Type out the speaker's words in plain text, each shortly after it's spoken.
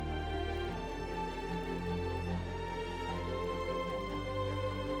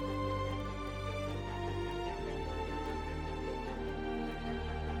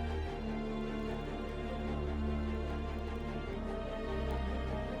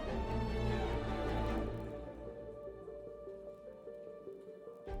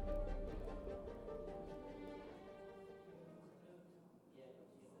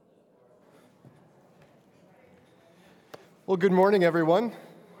Well, good morning, everyone.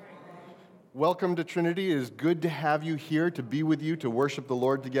 Welcome to Trinity. It is good to have you here, to be with you, to worship the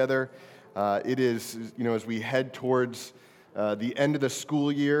Lord together. It is, as we head towards the end of the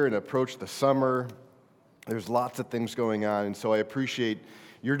school year and approach the summer, there's lots of things going on, and so I appreciate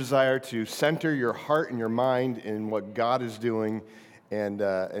your desire to center your heart and your mind in what God is doing, and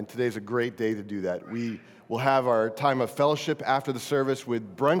today's a great day to do that. We will have our time of fellowship after the service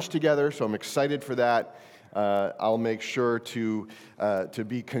with brunch together, so I'm excited for that. I'll make sure to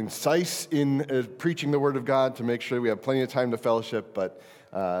be concise in preaching the Word of God, to make sure we have plenty of time to fellowship. But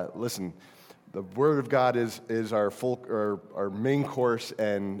listen, the Word of God is our main course,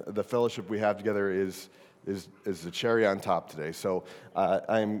 and the fellowship we have together is the cherry on top today. So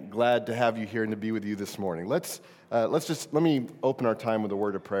I'm glad to have you here and to be with you this morning. Let me open our time with a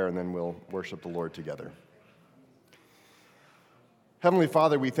word of prayer, and then we'll worship the Lord together. Heavenly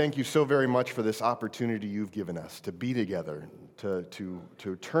Father, we thank you so very much for this opportunity you've given us to be together,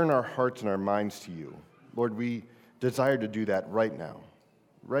 to turn our hearts and our minds to you. Lord, we desire to do that right now.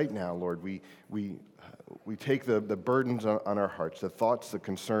 Right now, Lord, we take the burdens on our hearts, the thoughts, the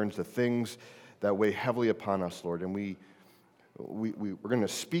concerns, the things that weigh heavily upon us, Lord, and we're going to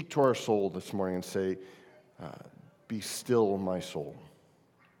speak to our soul this morning and say, be still, my soul.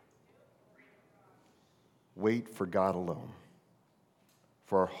 Wait for God alone.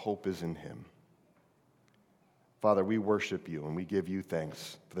 For our hope is in him. Father, we worship you and we give you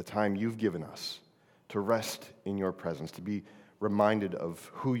thanks for the time you've given us to rest in your presence, to be reminded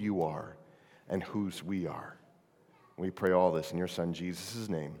of who you are and whose we are. We pray all this in your Son, Jesus'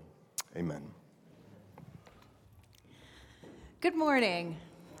 name. Amen. Good morning.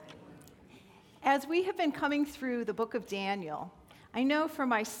 As we have been coming through the book of Daniel, I know for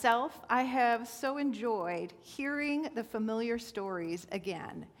myself, I have so enjoyed hearing the familiar stories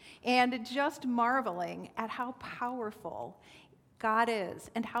again and just marveling at how powerful God is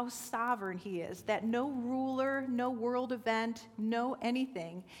and how sovereign he is, that no ruler, no world event, no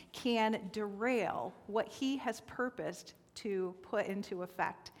anything can derail what he has purposed to put into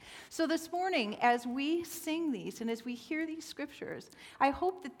effect. So this morning, as we sing these and as we hear these scriptures, I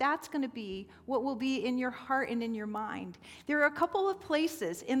hope that that's going to be what will be in your heart and in your mind. There are a couple of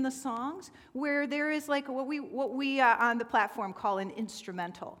places in the songs where there is like what we on the platform call an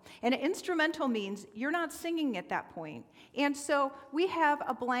instrumental. And an instrumental means you're not singing at that point. And so we have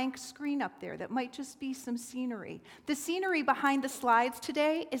a blank screen up there that might just be some scenery. The scenery behind the slides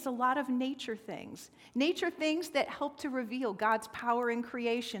today is a lot of nature things that help to reveal God's power in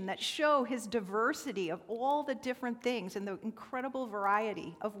creation, that show his diversity of all the different things and the incredible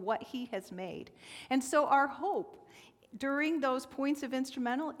variety of what he has made. And so our hope during those points of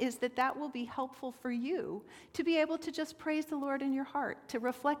instrumental is that will be helpful for you to be able to just praise the Lord in your heart, to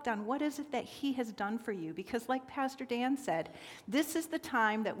reflect on what is it that he has done for you. Because like Pastor Dan said, this is the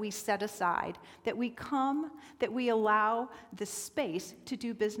time that we set aside, that we come, that we allow the space to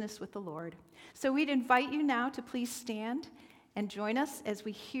do business with the Lord. So we'd invite you now to please stand and join us as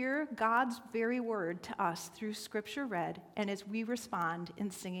we hear God's very word to us through Scripture read and as we respond in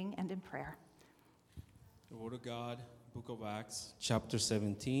singing and in prayer. The Word of God, Book of Acts, chapter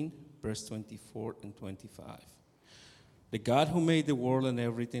 17, verse 24 and 25. The God who made the world and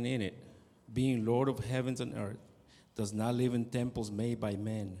everything in it, being Lord of heavens and earth, does not live in temples made by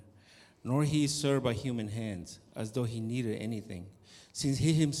men, nor he is served by human hands, as though he needed anything, since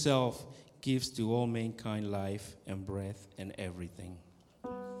he himself gives to all mankind life and breath and everything.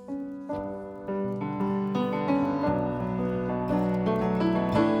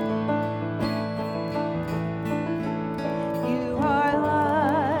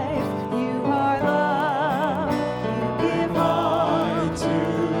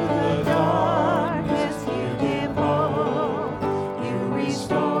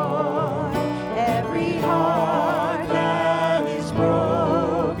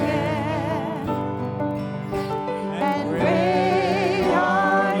 And great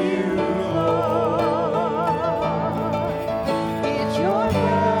are you, Lord.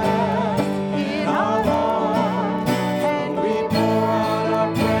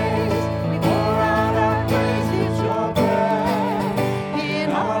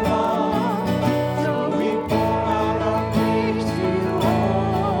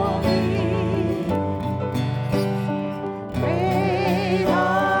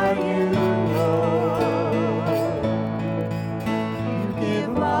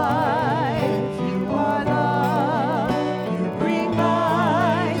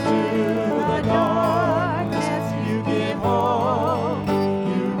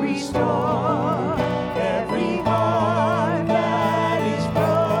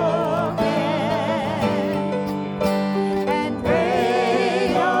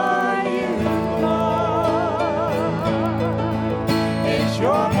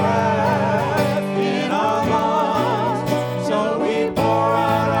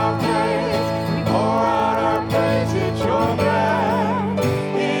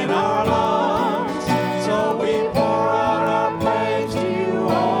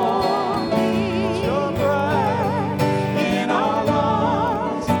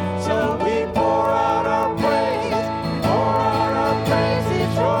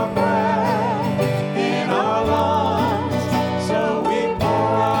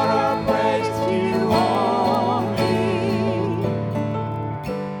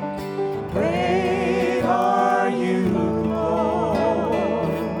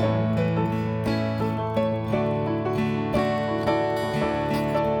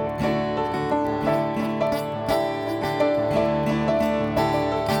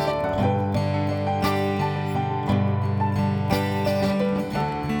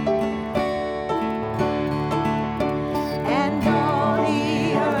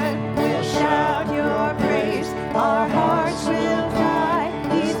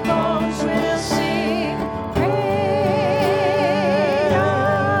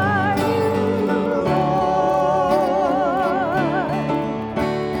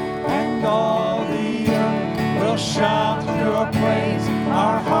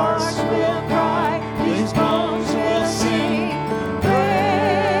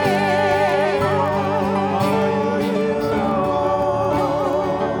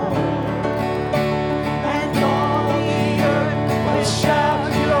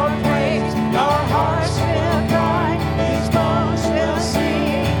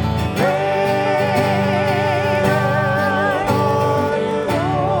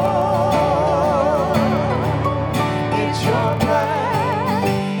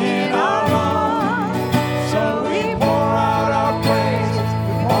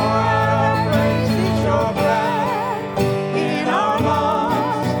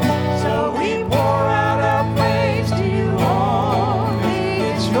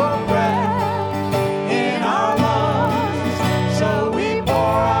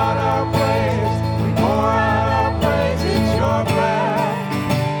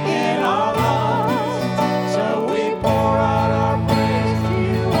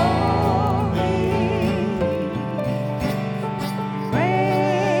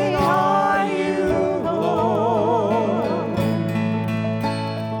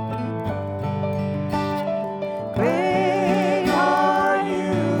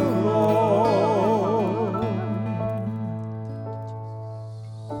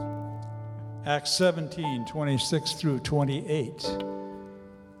 Acts 17, 26 through 28.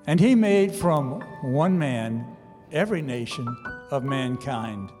 And he made from one man every nation of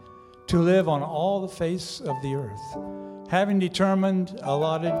mankind to live on all the face of the earth, having determined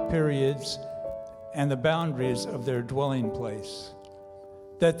allotted periods and the boundaries of their dwelling place,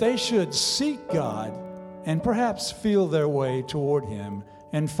 that they should seek God and perhaps feel their way toward him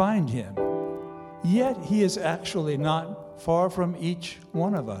and find him. Yet he is actually not far from each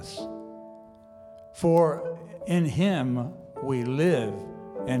one of us. For in him we live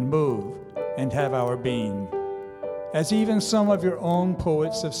and move and have our being. As even some of your own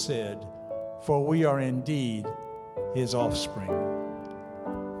poets have said, for we are indeed his offspring.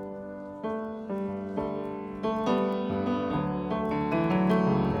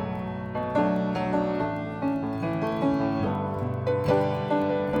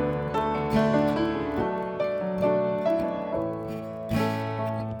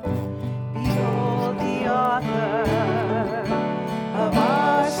 Behold the author of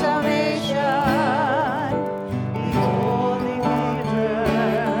our salvation. Behold the author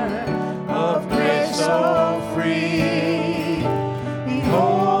of grace so free.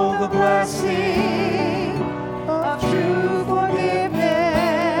 Behold the blessing of true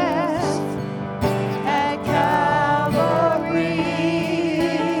forgiveness at Calvary.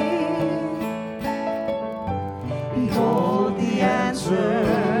 Behold the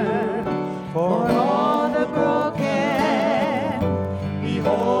answer for all the broken.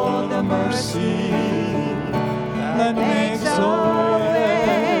 Behold the mercy that makes a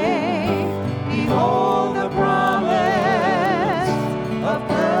way. Behold the promise of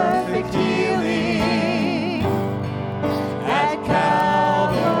perfect healing at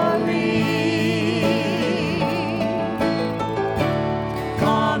Calvary.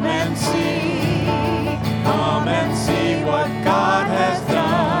 Come and see what God has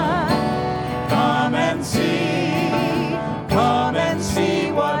done. Come and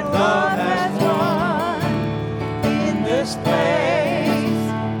see what love has done in this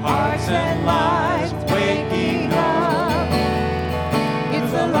place. Hearts and lives waking up.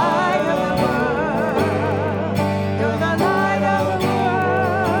 It's the light of the world. You're the light of the world.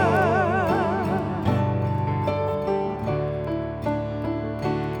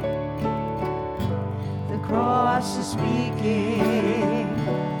 The cross is speaking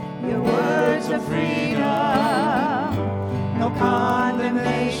your words of freedom. No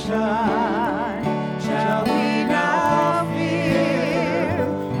condemnation shall we now fear.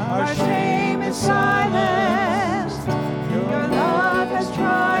 Our shame is silenced. Your love has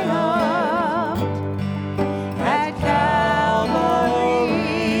triumphed at Calvary.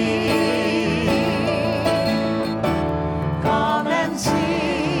 Come and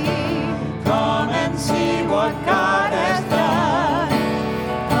see what God has done.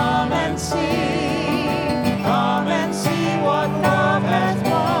 Come and see what love has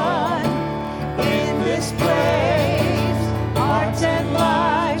won in this place. Hearts and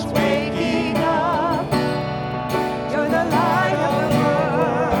lives waking up. You're the light of the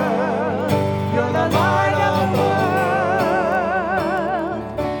world. You're the light of the world.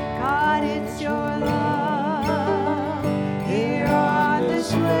 God, it's your love here on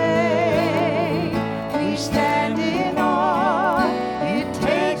this way. We stand in awe. It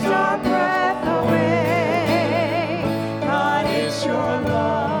takes our breath away. God, it's your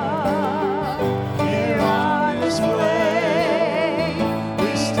love here on display.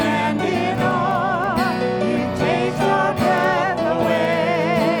 We stand in awe. It takes our breath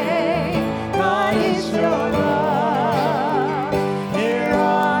away. God, it's your love here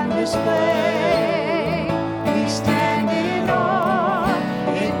on display. We stand in awe.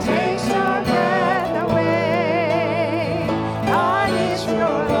 It takes our breath away. God, it's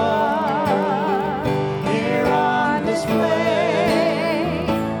your love here on display.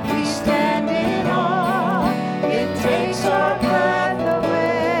 We stand in awe. It takes our breath away.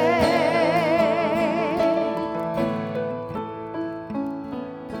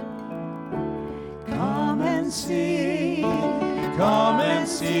 Come and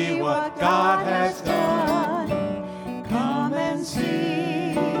see what God has done. Come and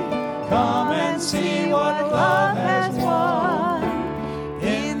see what love has won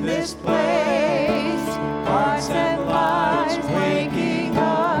in this place. Hearts and lives waking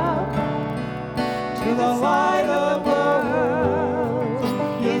up to the light of the world.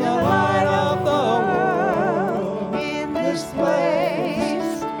 In the light of the world in this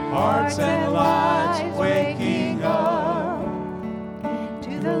place. Hearts and lives waking up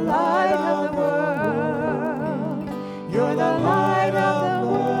to the light of the world. You're the light of the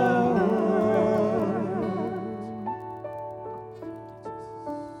world.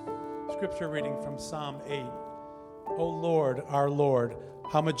 scripture reading from Psalm 8. O Lord, our Lord,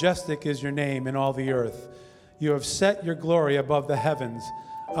 how majestic is your name in all the earth. You have set your glory above the heavens.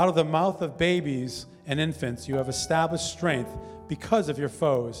 Out of the mouth of babies and infants you have established strength because of your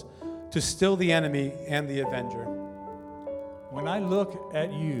foes, to still the enemy and the avenger. When I look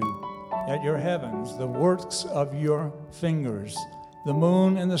at you, at your heavens, the works of your fingers, the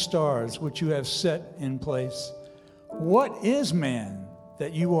moon and the stars which you have set in place, what is man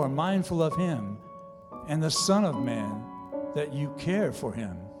that you are mindful of him, and the Son of Man that you care for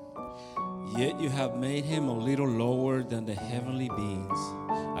him? Yet you have made him a little lower than the heavenly beings,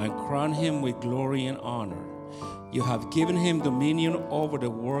 and crowned him with glory and honor. You have given him dominion over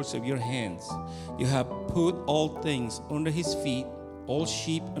the works of your hands. You have put all things under his feet, all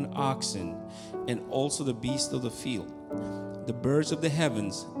sheep and oxen, and also the beasts of the field, the birds of the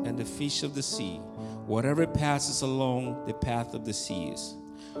heavens, and the fish of the sea, whatever passes along the path of the seas.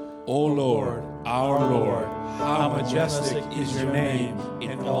 O Lord, our Lord, how majestic is your name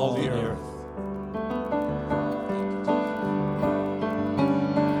in all the earth.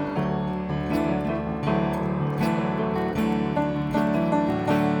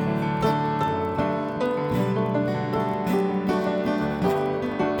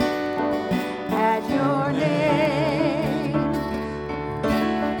 At your name,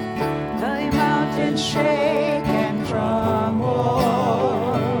 the mountains shake and tremble.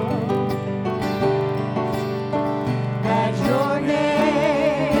 At your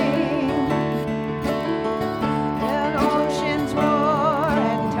name, the oceans roar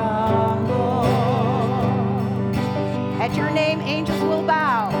and tumble. At your name, angels will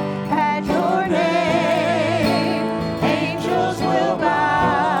bow. At your name, angels will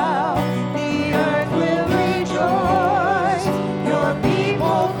bow. The earth will rejoice. Your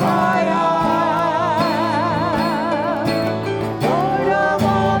people cry out. Lord of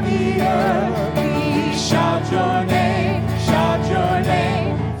all the earth, we shout your name,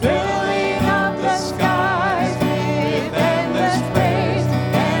 filling up the skies with endless praise,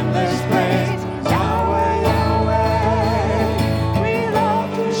 Yahweh, Yahweh. We love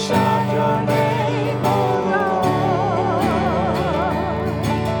to shout your name, oh Lord.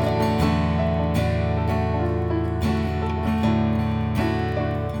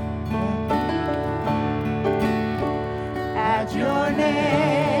 At your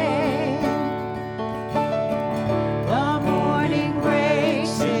name, the morning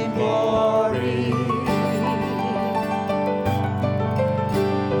breaks in glory.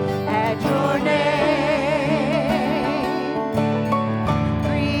 At your name,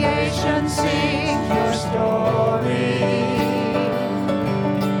 creation sings your story.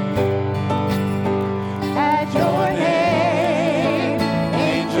 At your name,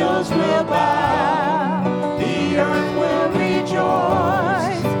 angels will bow, the earth will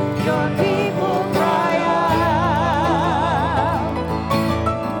rejoice, your people cry out.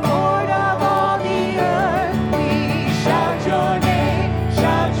 Lord of all the earth, we shout your name,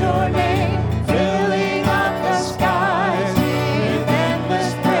 filling up the skies with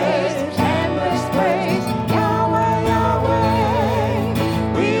endless praise,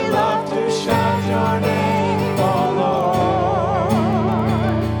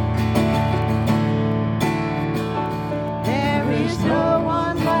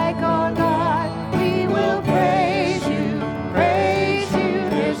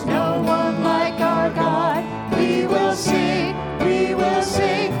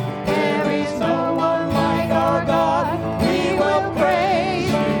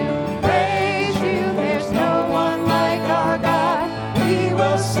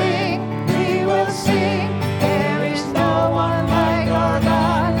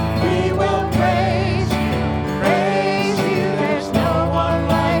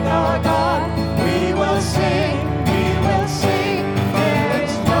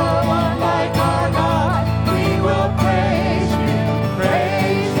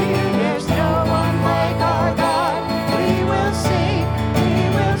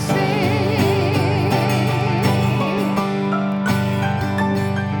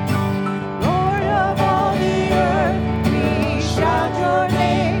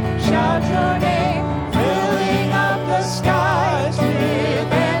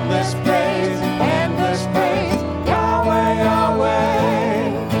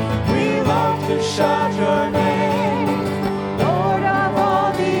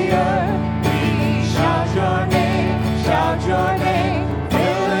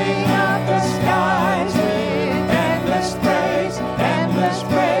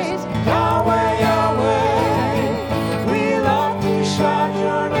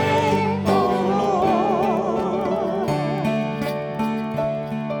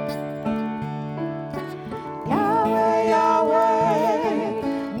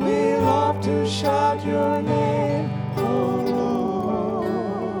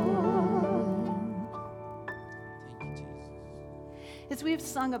 we've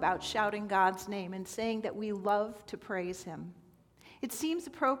sung about shouting God's name and saying that we love to praise him, it seems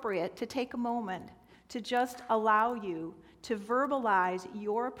appropriate to take a moment to just allow you to verbalize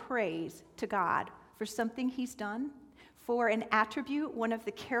your praise to God for something he's done, for an attribute, one of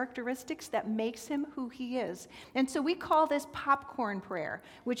the characteristics that makes him who he is. And so we call this popcorn prayer,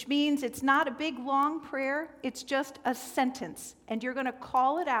 which means it's not a big, long prayer. It's just a sentence. And you're going to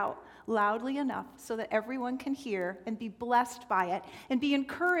call it out loudly enough so that everyone can hear and be blessed by it and be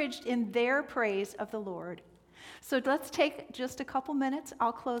encouraged in their praise of the Lord. So let's take just a couple minutes.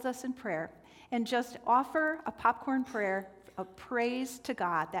 I'll close us in prayer and just offer a popcorn prayer of praise to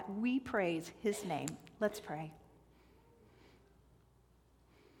God, that we praise his name. Let's pray.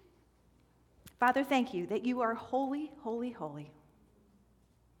 Father, thank you that you are holy, holy, holy.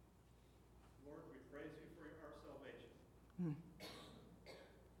 Lord, we praise you for our salvation. Mm.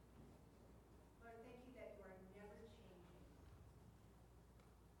 Lord, thank you that you are never changing.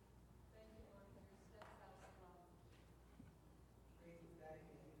 Thank you, Lord, for your steadfast love. Praise you that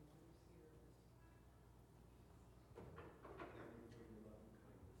it is you who sears us. Thank you for your love and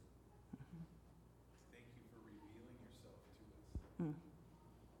kindness. Thank you for revealing yourself to us. Mm.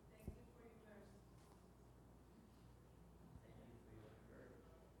 Thank you for your mercy. Thank you for your courage.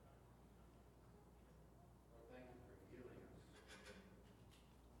 Lord, thank you for healing us.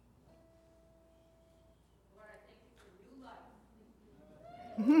 Lord, I thank you for new life.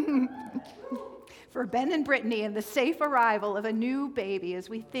 For Ben and Brittany and the safe arrival of a new baby as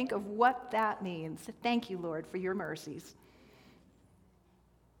we think of what that means. Thank you, Lord, for your mercies.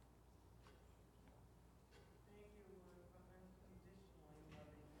 Thank you, Lord, for unconditionally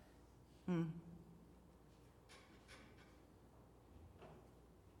loving us. Mm.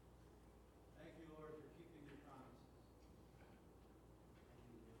 Thank you, Lord, for keeping your promises.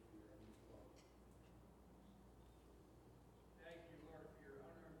 Thank you, Lord, for your endless love. Thank you, Lord, for your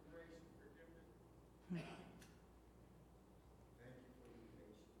unearned grace and forgiveness. Thank you for your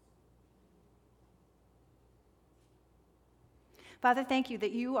patience. Father, thank you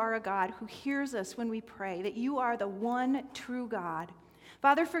that you are a God who hears us when we pray, that you are the one true God.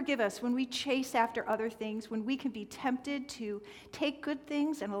 Father, forgive us when we chase after other things, when we can be tempted to take good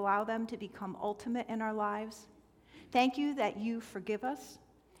things and allow them to become ultimate in our lives. Thank you that you forgive us,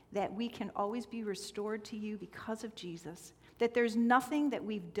 that we can always be restored to you because of Jesus, that there's nothing that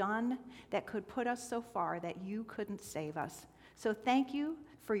we've done that could put us so far that you couldn't save us. So thank you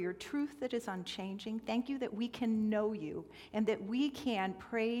for your truth that is unchanging. Thank you that we can know you and that we can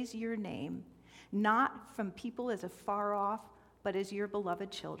praise your name, not from people as afar off, but as your beloved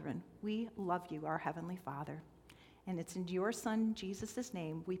children. We love you, our Heavenly Father. And it's in your Son, Jesus'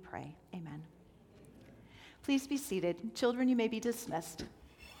 name, we pray. Amen. Please be seated. Children, you may be dismissed.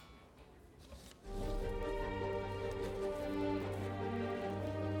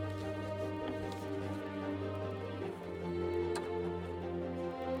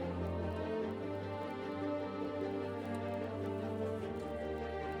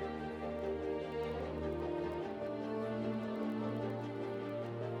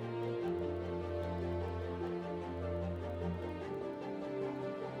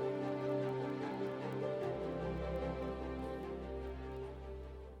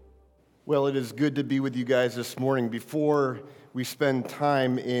 Well, it is good to be with you guys this morning. Before we spend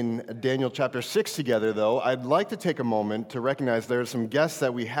time in Daniel chapter 6 together, though, I'd like to take a moment to recognize there are some guests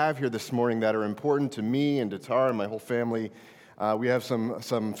that we have here this morning that are important to me and to Tara and my whole family. We have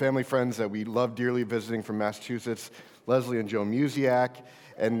some family friends that we love dearly visiting from Massachusetts, Leslie and Joe Musiak,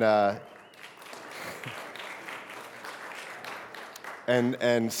 and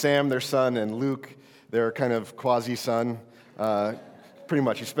Sam, their son, and Luke, their kind of quasi-son. Pretty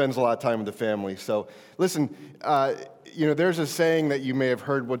much, he spends a lot of time with the family. So, listen, there's a saying that you may have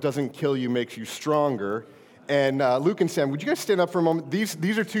heard: "What doesn't kill you makes you stronger." And Luke and Sam, would you guys stand up for a moment?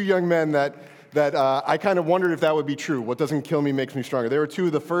 These are two young men that I kind of wondered if that would be true. What doesn't kill me makes me stronger. They were two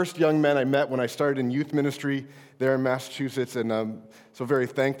of the first young men I met when I started in youth ministry there in Massachusetts, and I'm so very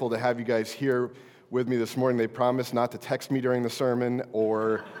thankful to have you guys here with me this morning. They promised not to text me during the sermon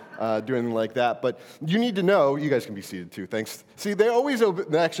or do anything like that. But you need to know, you guys can be seated too, thanks. See,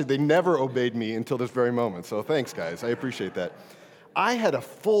 they never obeyed me until this very moment. So thanks, guys, I appreciate that. I had a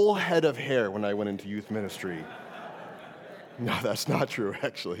full head of hair when I went into youth ministry. No, that's not true,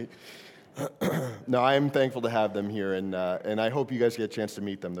 actually. No, I am thankful to have them here, and I hope you guys get a chance to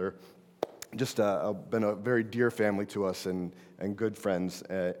meet them. They're just been a very dear family to us, and good friends,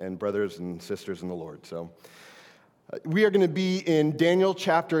 and brothers and sisters in the Lord. So we are going to be in Daniel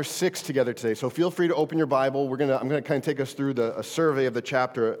chapter 6 together today. So feel free to open your Bible. I'm going to kind of take us through a survey of the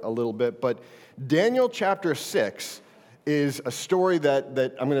chapter a little bit. But Daniel chapter 6 is a story that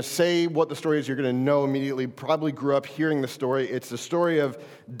I'm going to say what the story is. You're going to know immediately. Probably grew up hearing the story. It's the story of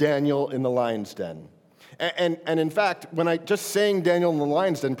Daniel in the lion's den. And in fact, when I just saying Daniel in the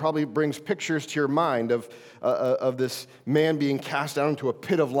lion's den probably brings pictures to your mind of this man being cast down into a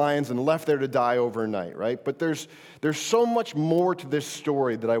pit of lions and left there to die overnight, right? But there's so much more to this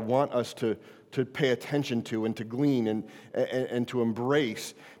story that I want us to pay attention to and to glean and to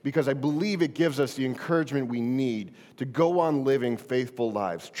embrace, because I believe it gives us the encouragement we need to go on living faithful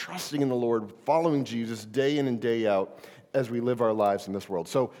lives, trusting in the Lord, following Jesus day in and day out as we live our lives in this world.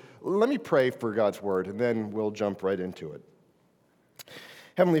 So let me pray for God's word, and then we'll jump right into it.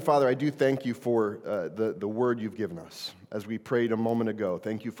 Heavenly Father, I do thank you for the word you've given us. As we prayed a moment ago,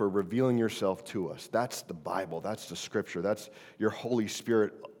 thank you for revealing yourself to us. That's the Bible. That's the Scripture. That's your Holy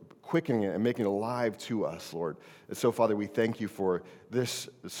Spirit quickening it and making it alive to us, Lord. And so, Father, we thank you for this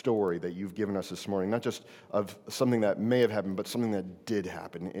story that you've given us this morning, not just of something that may have happened, but something that did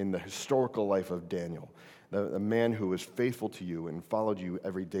happen in the historical life of Daniel, the man who was faithful to you and followed you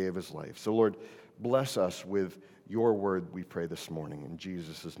every day of his life. So, Lord, bless us with your word, we pray this morning. In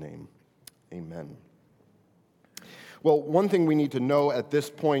Jesus' name, amen. Well, one thing we need to know at this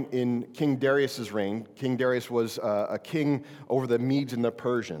point in King Darius' reign, King Darius was a king over the Medes and the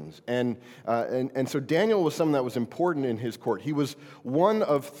Persians. And so Daniel was someone that was important in his court. He was one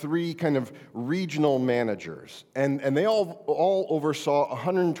of three kind of regional managers. And they all oversaw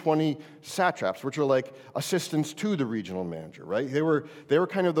 120 satraps, which are like assistants to the regional manager, right? They were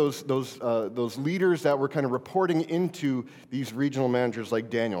kind of those leaders that were kind of reporting into these regional managers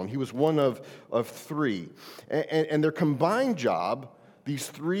like Daniel. And he was one of three. And their combined job, these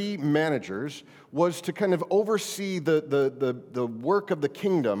three managers, was to kind of oversee the work of the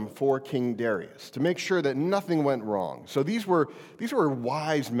kingdom for King Darius, to make sure that nothing went wrong. So these were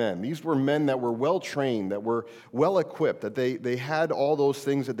wise men. These were men that were well trained, that were well equipped, that they had all those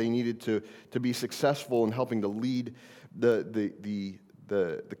things that they needed to be successful in helping to lead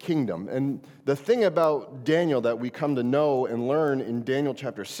the kingdom. And the thing about Daniel that we come to know and learn in Daniel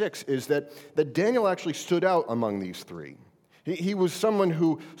chapter 6 is that Daniel actually stood out among these three. He was someone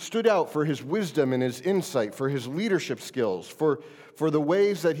who stood out for his wisdom and his insight, for his leadership skills, for the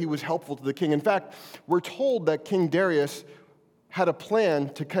ways that he was helpful to the king. In fact, we're told that King Darius had a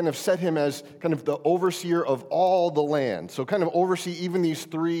plan to kind of set him as kind of the overseer of all the land. So kind of oversee even these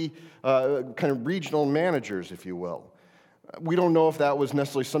three kind of regional managers, if you will. We don't know if that was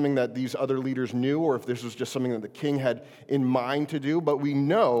necessarily something that these other leaders knew or if this was just something that the king had in mind to do, but we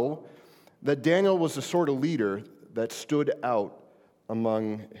know that Daniel was the sort of leader that stood out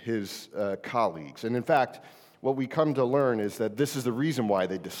among his colleagues. And in fact, what we come to learn is that this is the reason why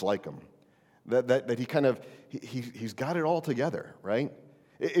they dislike him, that he kind of, he's got it all together, right?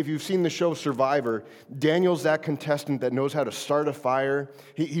 If you've seen the show Survivor, Daniel's that contestant that knows how to start a fire.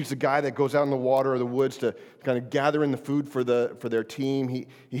 He's the guy that goes out in the water or the woods to kind of gather in the food for their team.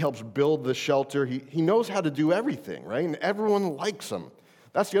 He helps build the shelter. He knows how to do everything, right? And everyone likes him.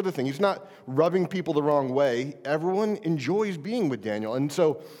 That's the other thing. He's not rubbing people the wrong way. Everyone enjoys being with Daniel. And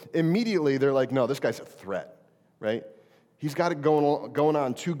so immediately they're like, no, this guy's a threat, right? He's got it going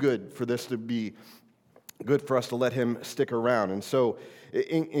on too good for this to be good for us to let him stick around. And so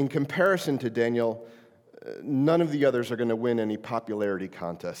in comparison to Daniel, none of the others are going to win any popularity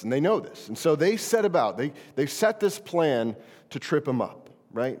contest. And they know this. And so they set about, they set this plan to trip him up,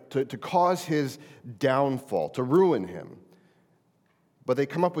 right? To cause his downfall, to ruin him. But they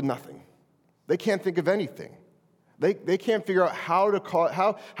come up with nothing. They can't think of anything. They can't figure out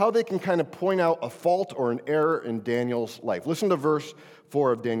how they can kind of point out a fault or an error in Daniel's life. Listen to verse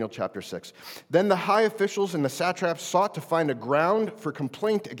 4 of Daniel chapter 6. Then the high officials and the satraps sought to find a ground for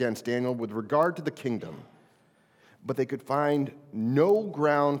complaint against Daniel with regard to the kingdom, but they could find no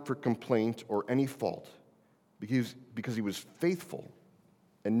ground for complaint or any fault because he was faithful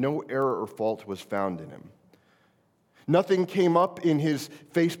and no error or fault was found in him. Nothing came up in his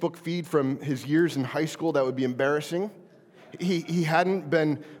Facebook feed from his years in high school that would be embarrassing. He hadn't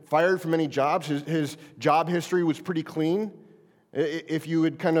been fired from any jobs. His job history was pretty clean. If you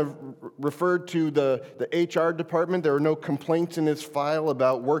had kind of referred to the HR department, there were no complaints in his file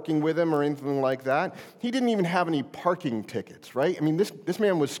about working with him or anything like that. He didn't even have any parking tickets, right? I mean, this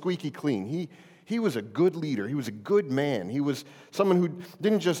man was squeaky clean. He was a good leader. He was a good man. He was someone who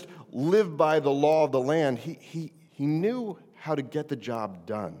didn't just live by the law of the land. He knew how to get the job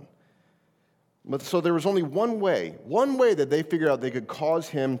done. But so there was only one way that they figured out they could cause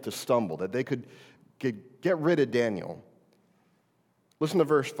him to stumble, that they could get rid of Daniel. Listen to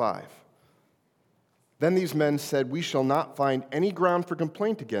verse 5. Then these men said, "We shall not find any ground for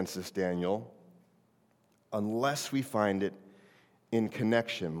complaint against this Daniel, unless we find it in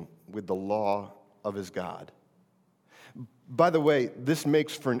connection with the law of his God. By the way, this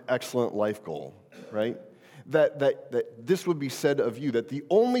makes for an excellent life goal, right? That this would be said of you, that the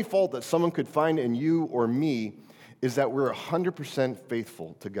only fault that someone could find in you or me is that we're 100%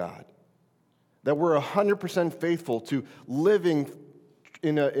 faithful to God. That we're 100% faithful to living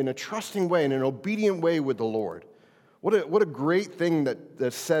in a trusting way, in an obedient way with the Lord. What a great thing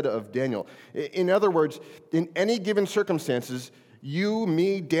that's said of Daniel. In other words, in any given circumstances, you,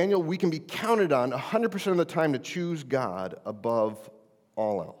 me, Daniel, we can be counted on 100% of the time to choose God above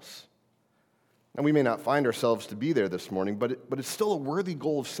all else. And we may not find ourselves to be there this morning, but it's still a worthy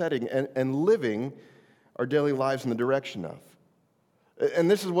goal of setting and living our daily lives in the direction of.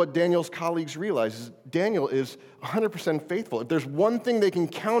 And this is what Daniel's colleagues realize, is Daniel is 100% faithful. If there's one thing they can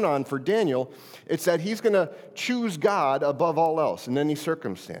count on for Daniel, it's that he's going to choose God above all else in any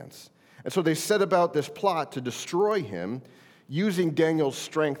circumstance. And so they set about this plot to destroy him, using Daniel's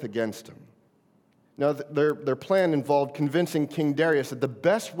strength against him. Now, their plan involved convincing King Darius that the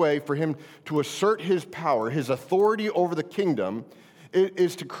best way for him to assert his power, his authority over the kingdom,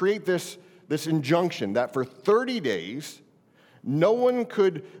 is to create this injunction that for 30 days, no one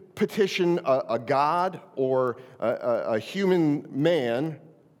could petition a god or a human man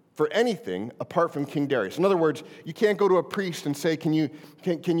for anything apart from King Darius. In other words, you can't go to a priest and say, can you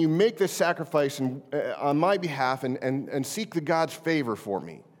make this sacrifice on my behalf and seek the God's favor for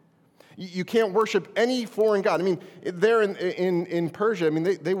me? You can't worship any foreign god. I mean, there in Persia, I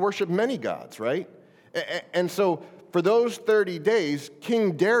mean, they worship many gods, right? And so for those 30 days,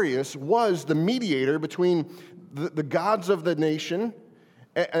 King Darius was the mediator between the gods of the nation,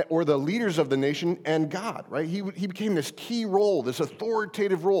 or the leaders of the nation, and God, right? He became this key role, this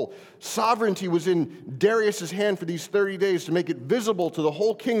authoritative role. Sovereignty was in Darius' hand for these 30 days to make it visible to the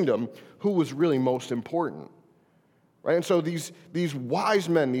whole kingdom who was really most important, right? And so these wise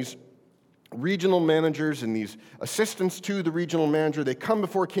men, these regional managers and these assistants to the regional manager, they come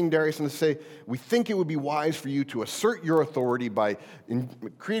before King Darius and they say, we think it would be wise for you to assert your authority by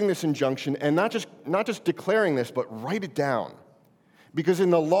creating this injunction, and not just declaring this, but write it down. Because in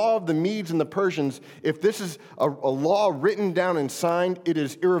the law of the Medes and the Persians, if this is a law written down and signed, it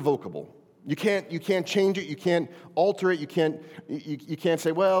is irrevocable. You can't change it, you can't alter it, you can't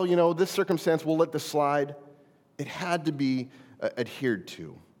say, well, this circumstance, we'll let this slide. It had to be adhered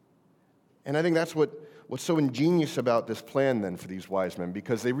to. And I think that's what's so ingenious about this plan then for these wise men,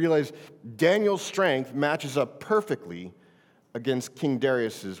 because they realize Daniel's strength matches up perfectly against King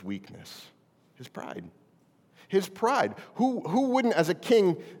Darius' weakness, his pride. His pride. Who wouldn't, as a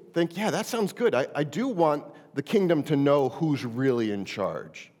king, think, yeah, that sounds good. I do want the kingdom to know who's really in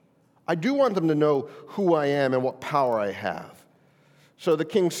charge. I do want them to know who I am and what power I have. So the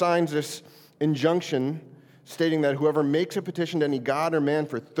king signs this injunction stating that whoever makes a petition to any god or man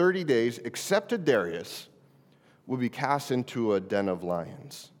for 30 days, except to Darius, will be cast into a den of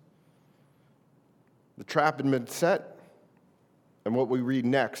lions. The trap had been set, and what we read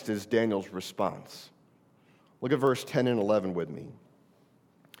next is Daniel's response. Look at verse 10 and 11 with me.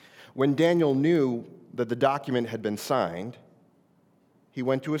 When Daniel knew that the document had been signed, he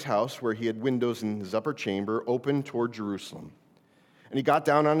went to his house where he had windows in his upper chamber open toward Jerusalem. And he got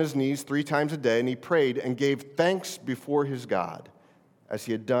down on his knees 3 times a day, and he prayed and gave thanks before his God, as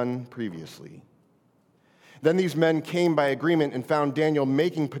he had done previously. Then these men came by agreement and found Daniel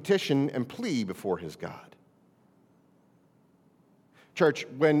making petition and plea before his God. Church,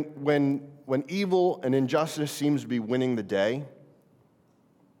 when evil and injustice seems to be winning the day,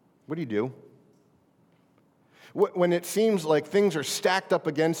 what do? When it seems like things are stacked up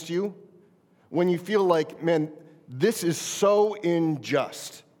against you, when you feel like, man, this is so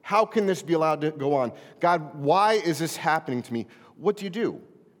unjust. How can this be allowed to go on? God, why is this happening to me? What do?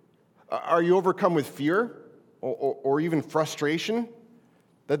 Are you overcome with fear or even frustration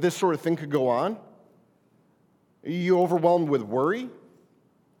that this sort of thing could go on? Are you overwhelmed with worry?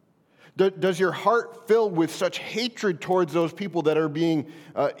 Does your heart fill with such hatred towards those people that are being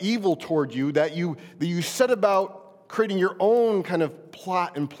evil toward you that you set about creating your own kind of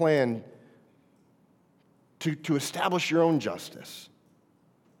plot and plan to establish your own justice?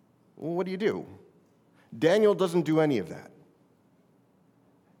 Well, what do? Daniel doesn't do any of that.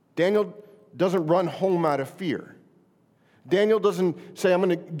 Daniel doesn't run home out of fear. Daniel doesn't say, I'm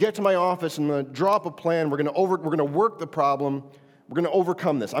going to get to my office and I'm going to draw up a plan. We're going to work the problem. We're going to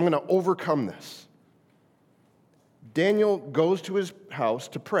overcome this. I'm going to overcome this. Daniel goes to his house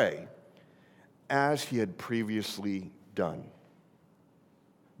to pray as he had previously done.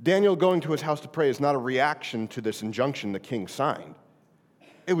 Daniel going to his house to pray is not a reaction to this injunction the king signed.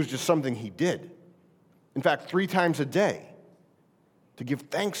 It was just something he did. In fact, 3 times a day, to give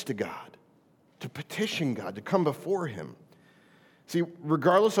thanks to God, to petition God, to come before him. See,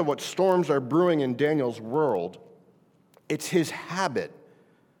 regardless of what storms are brewing in Daniel's world, it's his habit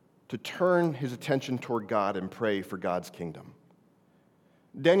to turn his attention toward God and pray for God's kingdom.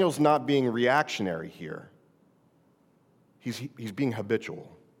 Daniel's not being reactionary here. He's being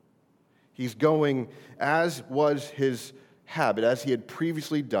habitual. He's going, as was his habit, as he had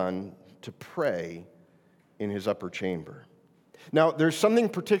previously done, to pray in his upper chamber. Now, there's something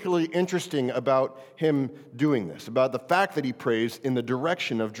particularly interesting about him doing this, about the fact that he prays in the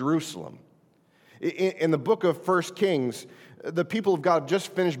direction of Jerusalem. In the book of 1 Kings, the people of God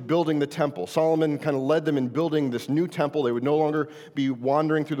just finished building the temple. Solomon kind of led them in building this new temple. They would no longer be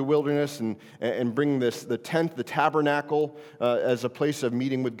wandering through the wilderness and bring the tent, the tabernacle, as a place of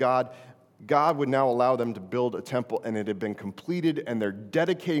meeting with God. God would now allow them to build a temple, and it had been completed, and they're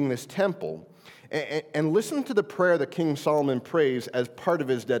dedicating this temple. And listen to the prayer that King Solomon prays as part of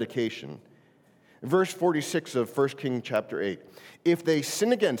his dedication. Verse 46 of 1 Kings chapter 8. If they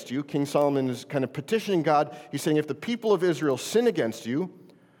sin against you, King Solomon is kind of petitioning God. He's saying, if the people of Israel sin against you,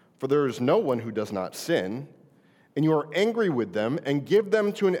 for there is no one who does not sin, and you are angry with them and give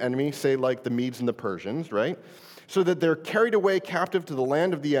them to an enemy, say like the Medes and the Persians, right? So that they're carried away captive to the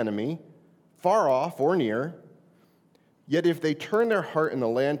land of the enemy, far off or near. Yet if they turn their heart in the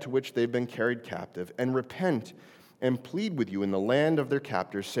land to which they've been carried captive and repent and plead with you in the land of their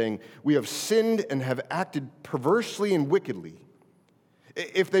captors, saying, we have sinned and have acted perversely and wickedly.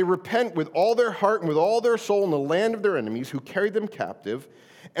 If they repent with all their heart and with all their soul in the land of their enemies who carried them captive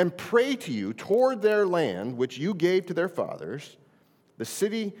and pray to you toward their land, which you gave to their fathers, the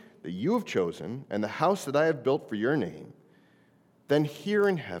city that you have chosen and the house that I have built for your name, then hear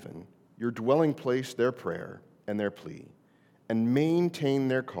in heaven your dwelling place their prayer and their plea, and maintain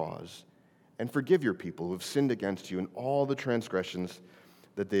their cause, and forgive your people who have sinned against you in all the transgressions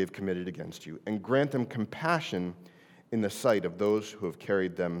that they have committed against you, and grant them compassion in the sight of those who have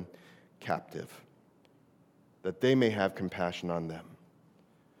carried them captive, that they may have compassion on them.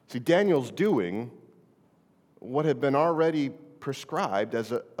 See, Daniel's doing what had been already prescribed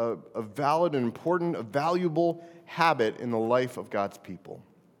as a valid and important, a valuable habit in the life of God's people.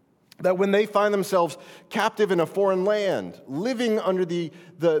 That when they find themselves captive in a foreign land, living under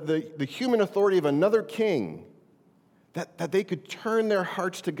the human authority of another king, that they could turn their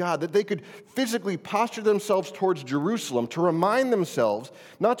hearts to God, that they could physically posture themselves towards Jerusalem to remind themselves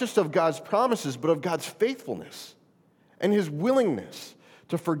not just of God's promises, but of God's faithfulness and his willingness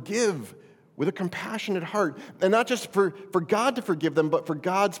to forgive with a compassionate heart. And not just for God to forgive them, but for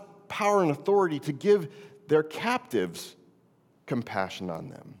God's power and authority to give their captives compassion on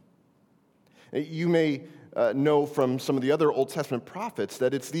them. You may know from some of the other Old Testament prophets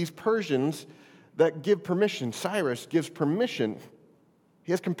that it's these Persians that give permission. Cyrus gives permission.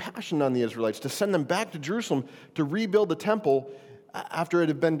 He has compassion on the Israelites to send them back to Jerusalem to rebuild the temple after it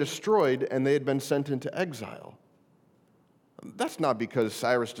had been destroyed and they had been sent into exile. That's not because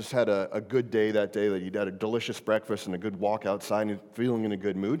Cyrus just had a good day that day, that he'd had a delicious breakfast and a good walk outside and feeling in a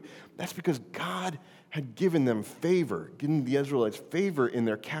good mood. That's because God had given them favor, given the Israelites favor in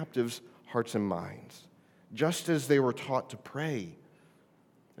their captives' hearts and minds, just as they were taught to pray.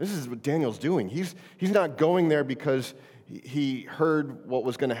 This is what Daniel's doing. He's not going there because he heard what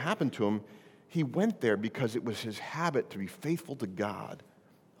was going to happen to him. He went there because it was his habit to be faithful to God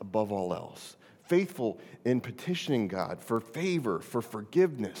above all else, faithful in petitioning God for favor, for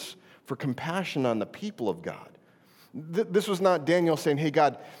forgiveness, for compassion on the people of God. This was not Daniel saying, hey,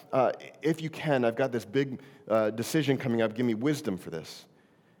 God, if you can, I've got this big decision coming up. Give me wisdom for this.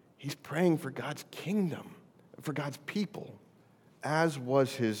 He's praying for God's kingdom, for God's people, as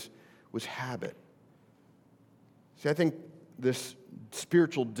was his habit. See, I think this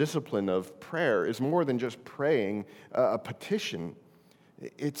spiritual discipline of prayer is more than just praying a petition.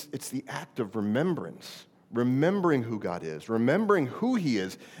 It's the act of remembrance, remembering who God is, remembering who he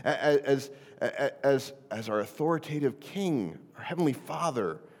is as our authoritative king, our heavenly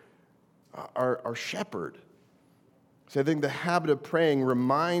Father, our shepherd. So I think the habit of praying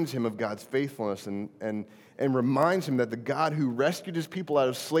reminds him of God's faithfulness and reminds him that the God who rescued his people out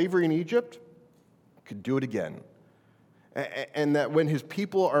of slavery in Egypt could do it again. And that when his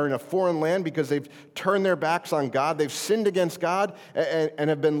people are in a foreign land because they've turned their backs on God, they've sinned against God and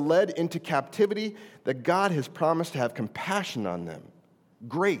have been led into captivity, that God has promised to have compassion on them,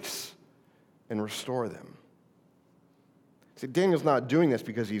 grace, and restore them. See, Daniel's not doing this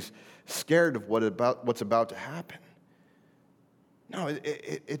because he's scared of what's about to happen. No,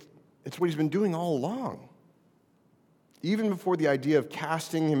 it's what he's been doing all along. even before the idea of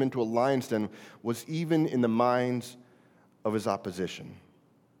casting him into a lion's den was even in the minds of his opposition.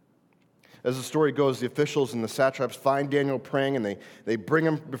 As the story goes, the officials and the satraps find Daniel praying, and they bring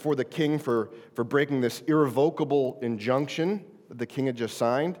him before the king for breaking this irrevocable injunction that the king had just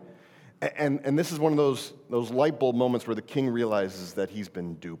signed. And this is one of those light bulb moments where the king realizes that he's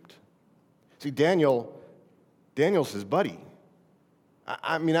been duped. See, Daniel's his buddy.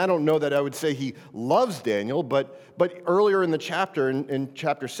 I mean, I don't know that I would say he loves Daniel, but earlier in the chapter, in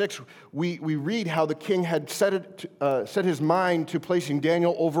chapter 6, we read how the king had set his mind to placing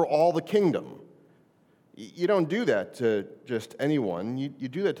Daniel over all the kingdom. You don't do that to just anyone. You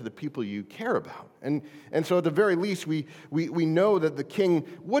do that to the people you care about. And so at the very least, we know that the king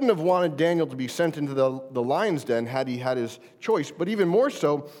wouldn't have wanted Daniel to be sent into the lion's den had he had his choice. But even more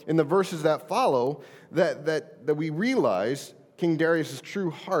so, in the verses that follow, that we realize King Darius' true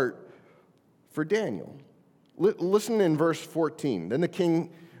heart for Daniel. Listen in verse 14. Then the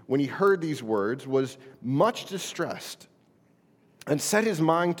king, when he heard these words, was much distressed and set his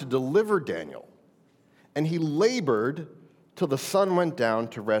mind to deliver Daniel. And he labored till the sun went down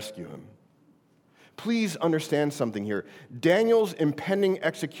to rescue him. Please understand something here. Daniel's impending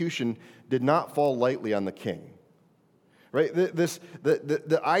execution did not fall lightly on the king. Right?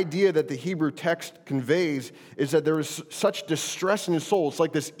 The idea that the Hebrew text conveys is that there was such distress in his soul. It's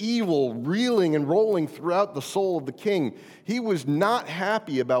like this evil reeling and rolling throughout the soul of the king. He was not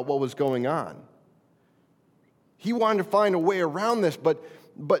happy about what was going on. He wanted to find a way around this,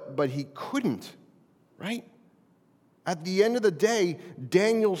 but he couldn't. Right? At the end of the day,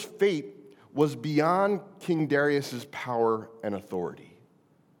 Daniel's fate was beyond King Darius' power and authority.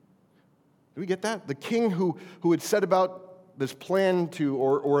 Do we get that? The king who had set about this plan to,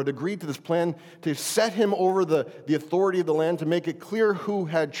 or had agreed to this plan to set him over the authority of the land, to make it clear who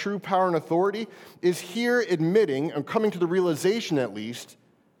had true power and authority, is here admitting, and coming to the realization at least,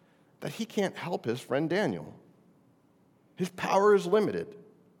 that he can't help his friend Daniel. His power is limited.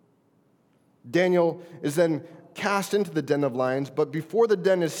 Daniel is then cast into the den of lions, but before the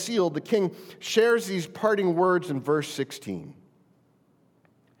den is sealed, the king shares these parting words in verse 16.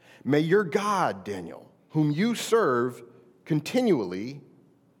 May your God, Daniel, whom you serve, continually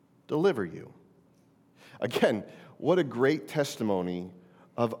deliver you. Again, what a great testimony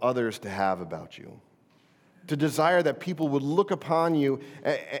of others to have about you. To desire that people would look upon you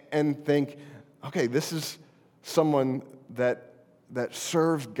and think, okay, this is someone that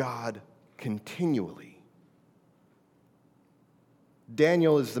serves God continually.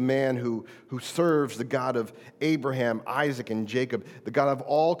 Daniel is the man who serves the God of Abraham, Isaac, and Jacob, the God of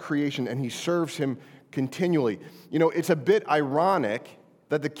all creation, and he serves him continually. You know, it's a bit ironic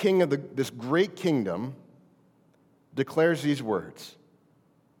that the king of this great kingdom declares these words,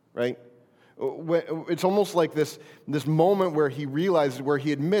 right? It's almost like this moment where he realizes, where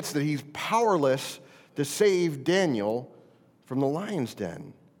he admits that he's powerless to save Daniel from the lion's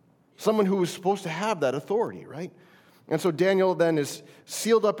den. Someone who was supposed to have that authority, right? And so Daniel then is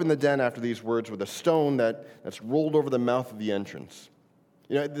sealed up in the den after these words with a stone that's rolled over the mouth of the entrance.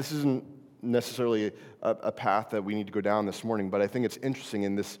 You know, this isn't necessarily a path that we need to go down this morning, but I think it's interesting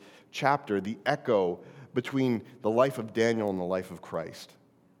in this chapter, the echo between the life of Daniel and the life of Christ.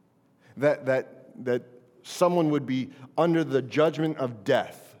 That someone would be under the judgment of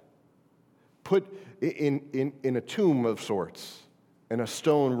death, put in a tomb of sorts, and a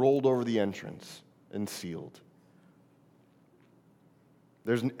stone rolled over the entrance and sealed.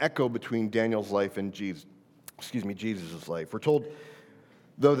 There's an echo between Daniel's life and Jesus' life. We're told,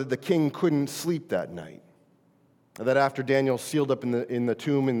 though, that the king couldn't sleep that night. That after Daniel's sealed up in the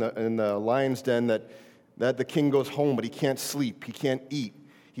tomb in the lion's den, that the king goes home, but he can't sleep, he can't eat.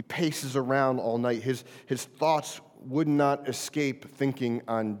 He paces around all night. His thoughts would not escape thinking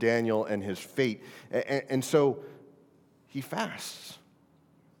on Daniel and his fate. And so he fasts.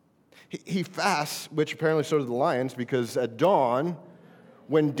 He fasts, which apparently so do the lions, because at dawn,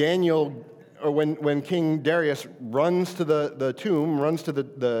 when King Darius runs to the tomb, runs to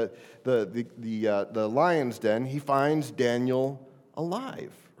the lion's den, he finds Daniel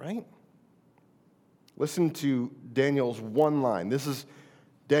alive, right? Listen to Daniel's one line. This is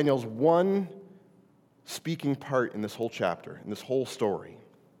Daniel's one speaking part in this whole chapter, in this whole story.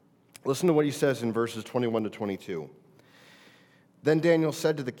 Listen to what he says in verses 21 to 22. Then Daniel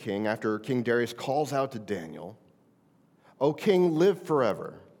said to the king, after King Darius calls out to Daniel, O king, live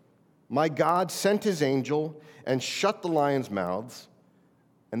forever. My God sent his angel and shut the lions' mouths,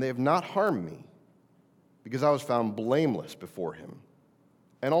 and they have not harmed me, because I was found blameless before him.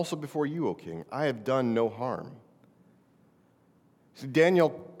 And also before you, O king, I have done no harm. See, Daniel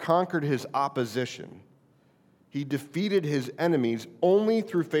conquered his opposition. He defeated his enemies only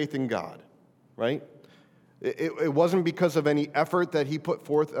through faith in God, right? It wasn't because of any effort that he put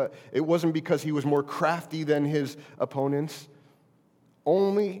forth. It wasn't because he was more crafty than his opponents.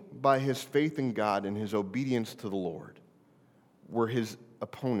 Only by his faith in God and his obedience to the Lord were his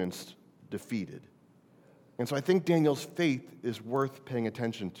opponents defeated. And so I think Daniel's faith is worth paying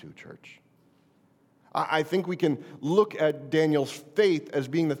attention to, church. I think we can look at Daniel's faith as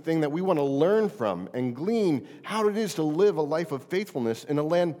being the thing that we want to learn from and glean how it is to live a life of faithfulness in a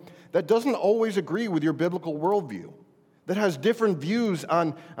land that doesn't always agree with your biblical worldview, that has different views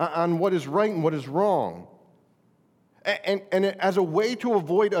on what is right and what is wrong. And as a way to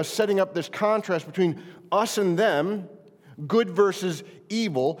avoid us setting up this contrast between us and them, good versus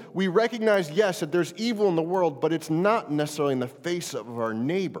evil, we recognize, yes, that there's evil in the world, but it's not necessarily in the face of our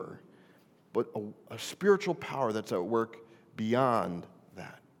neighbor, but a spiritual power that's at work beyond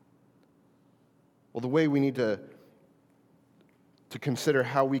that. Well, the way we need to consider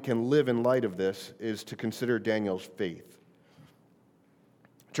how we can live in light of this is to consider Daniel's faith.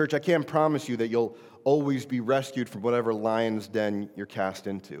 Church, I can't promise you that you'll always be rescued from whatever lion's den you're cast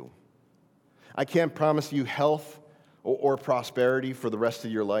into. I can't promise you health or prosperity for the rest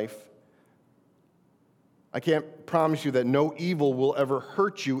of your life. I can't promise you that no evil will ever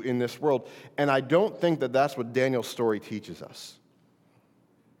hurt you in this world, and I don't think that that's what Daniel's story teaches us.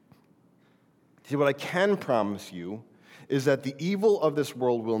 See, what I can promise you is that the evil of this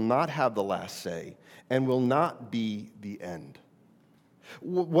world will not have the last say and will not be the end.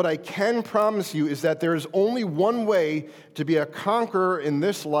 What I can promise you is that there is only one way to be a conqueror in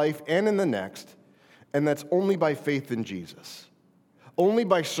this life and in the next, and that's only by faith in Jesus. Only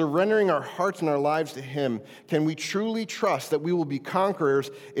by surrendering our hearts and our lives to Him can we truly trust that we will be conquerors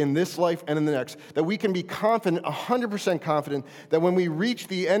in this life and in the next, that we can be confident, 100% confident, that when we reach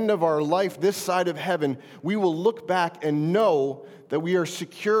the end of our life this side of heaven, we will look back and know that we are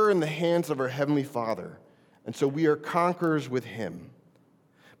secure in the hands of our Heavenly Father. And so we are conquerors with Him.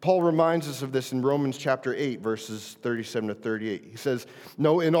 Paul reminds us of this in Romans chapter 8, verses 37 to 38. He says,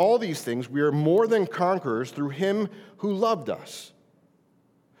 "No, in all these things we are more than conquerors through Him who loved us.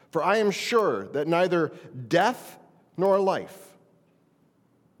 For I am sure that neither death nor life,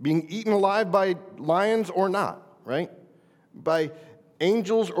 being eaten alive by lions or not," right? By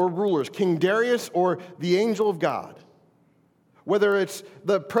angels or rulers, King Darius or the angel of God, whether it's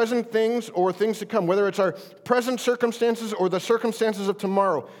the present things or things to come, whether it's our present circumstances or the circumstances of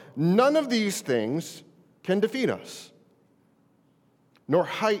tomorrow, none of these things can defeat us. Nor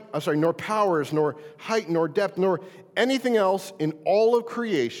powers, nor height, nor depth, nor anything else in all of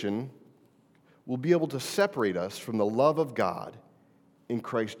creation will be able to separate us from the love of God in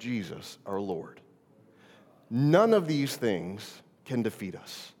Christ Jesus our Lord. None of these things can defeat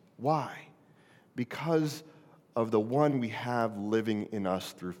us. Why? Because of the one we have living in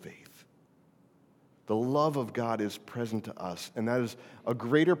us through faith. The love of God is present to us, and that is a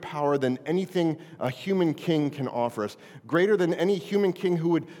greater power than anything a human king can offer us, greater than any human king who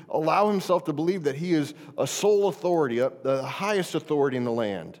would allow himself to believe that he is a sole authority, the highest authority in the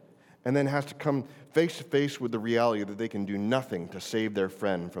land, and then has to come face to face with the reality that they can do nothing to save their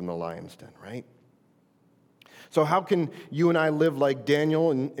friend from the lion's den, right? So how can you and I live like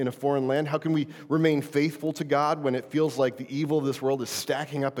Daniel in a foreign land? How can we remain faithful to God when it feels like the evil of this world is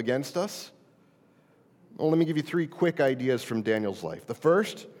stacking up against us? Well, let me give you 3 quick ideas from Daniel's life. The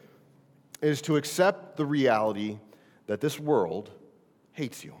first is to accept the reality that this world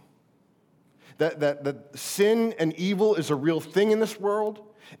hates you. That sin and evil is a real thing in this world,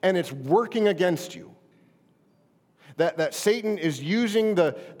 and it's working against you. That Satan is using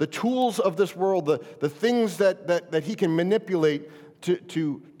the tools of this world, the things that he can manipulate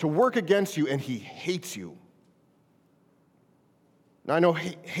to work against you, and he hates you. Now, I know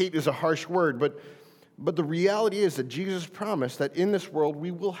hate is a harsh word, but the reality is that Jesus promised that in this world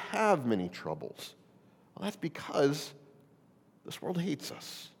we will have many troubles. Well, that's because this world hates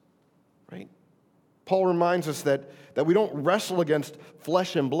us, right? Paul reminds us that we don't wrestle against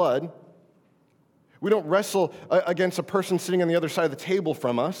flesh and blood. We don't wrestle against a person sitting on the other side of the table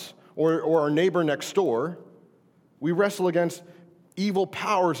from us or our neighbor next door. We wrestle against evil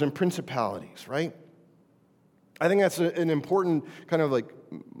powers and principalities, right? I think that's an important kind of like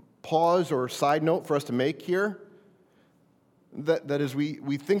pause or side note for us to make here. That as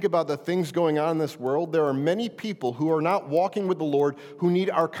we think about the things going on in this world, there are many people who are not walking with the Lord who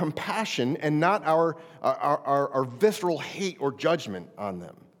need our compassion and not our visceral hate or judgment on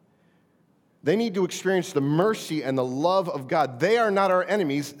them. They need to experience the mercy and the love of God. They are not our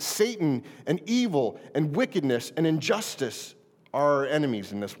enemies. Satan and evil and wickedness and injustice are our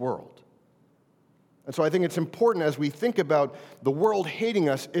enemies in this world. And so I think it's important as we think about the world hating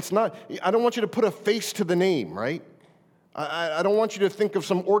us, I don't want you to put a face to the name, right? I don't want you to think of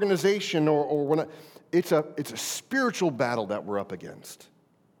some organization it's a spiritual battle that we're up against.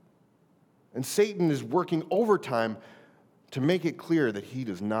 And Satan is working overtime to make it clear that he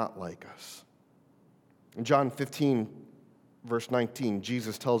does not like us. In John 15, verse 19,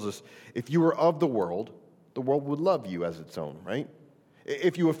 Jesus tells us, if you were of the world would love you as its own, right?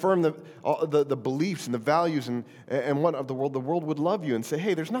 If you affirm the beliefs and the values and what of the world would love you and say,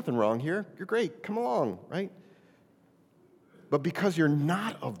 hey, there's nothing wrong here. You're great. Come along, right? But because you're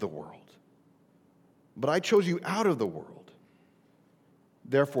not of the world, but I chose you out of the world,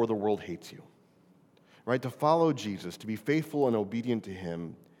 therefore the world hates you. Right? To follow Jesus, to be faithful and obedient to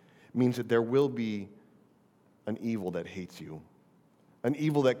him, means that there will be an evil that hates you, an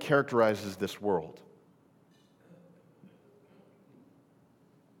evil that characterizes this world.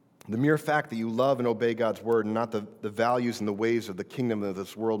 The mere fact that you love and obey God's word and not the values and the ways of the kingdom of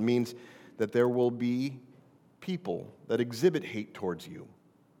this world means that there will be people that exhibit hate towards you.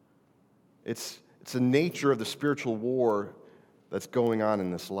 It's the nature of the spiritual war that's going on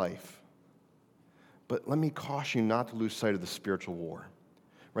in this life. But let me caution you not to lose sight of the spiritual war.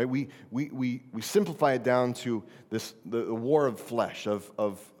 Right? We simplify it down to the war of flesh,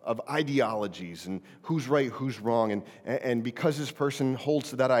 of ideologies, and who's right, who's wrong, and because this person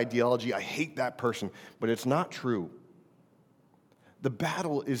holds to that ideology, I hate that person. But it's not true. The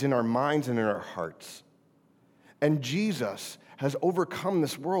battle is in our minds and in our hearts. And Jesus has overcome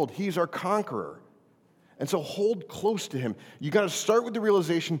this world. He's our conqueror. And so hold close to him. You got to start with the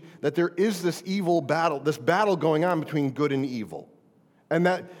realization that there is this battle going on between good and evil. And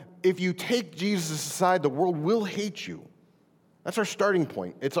that if you take Jesus aside, the world will hate you. That's our starting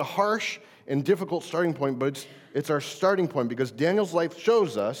point. It's a harsh and difficult starting point, but it's our starting point because Daniel's life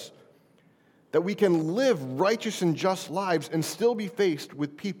shows us that we can live righteous and just lives and still be faced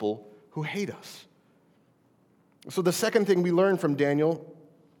with people who hate us. So the second thing we learn from Daniel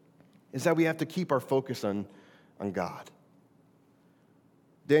is that we have to keep our focus on God.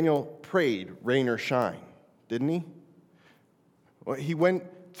 Daniel prayed, rain or shine, didn't he? Well, he went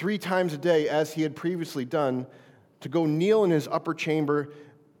 3 times a day, as he had previously done, to go kneel in his upper chamber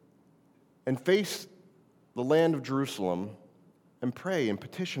and face the land of Jerusalem and pray and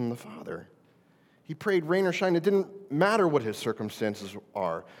petition the Father. He prayed rain or shine. It didn't matter what his circumstances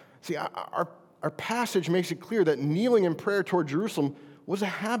are. See, our passage makes it clear that kneeling in prayer toward Jerusalem was a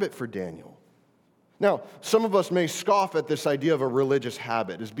habit for Daniel. Now, some of us may scoff at this idea of a religious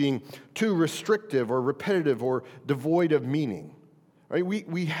habit as being too restrictive or repetitive or devoid of meaning. Right?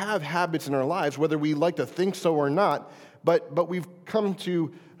 We have habits in our lives, whether we like to think so or not, but we've come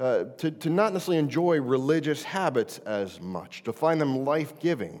to not necessarily enjoy religious habits as much, to find them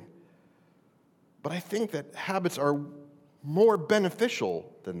life-giving. But I think that habits are more beneficial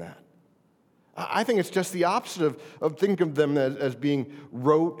than that. I think it's just the opposite of think of them as being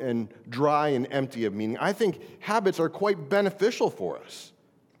rote and dry and empty of meaning. I think habits are quite beneficial for us.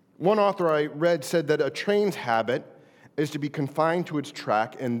 One author I read said that a train's habit is to be confined to its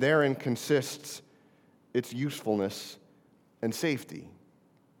track, and therein consists its usefulness and safety.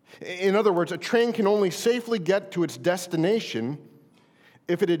 In other words, a train can only safely get to its destination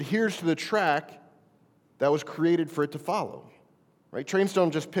if it adheres to the track that was created for it to follow. Right? Trains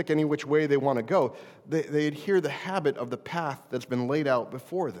don't just pick any which way they want to go. They adhere the habit of the path that's been laid out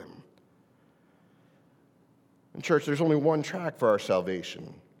before them. In church, there's only one track for our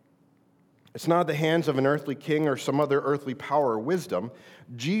salvation. It's not the hands of an earthly king or some other earthly power or wisdom.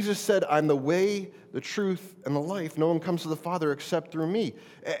 Jesus said, I'm the way, the truth, and the life. No one comes to the Father except through me.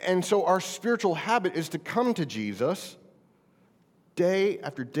 And so our spiritual habit is to come to Jesus day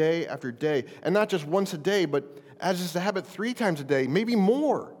after day after day. And not just once a day, but as is the habit 3 times a day, maybe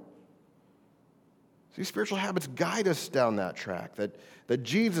more. See, spiritual habits guide us down that track that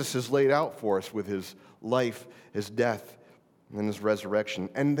Jesus has laid out for us with his life, his death, and his resurrection.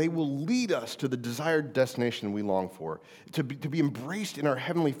 And they will lead us to the desired destination we long for, to be embraced in our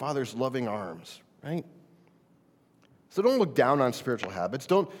Heavenly Father's loving arms, right? So don't look down on spiritual habits.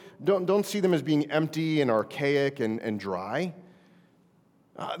 Don't see them as being empty and archaic and dry.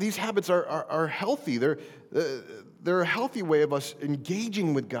 These habits are healthy. They're a healthy way of us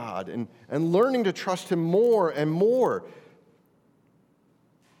engaging with God and learning to trust him more and more.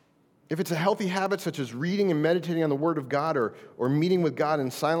 If it's a healthy habit such as reading and meditating on the Word of God or meeting with God in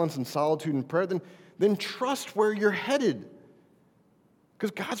silence and solitude and prayer, then trust where you're headed.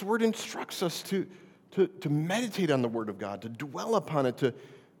 Because God's Word instructs us to meditate on the Word of God, to dwell upon it, to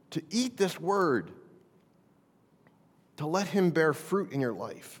eat this Word, to let him bear fruit in your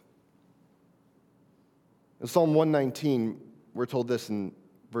life. In Psalm 119, we're told this in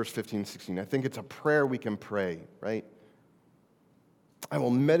verse 15 and 16. I think it's a prayer we can pray, right? I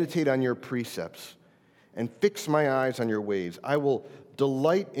will meditate on your precepts and fix my eyes on your ways. I will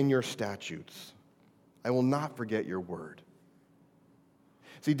delight in your statutes. I will not forget your word.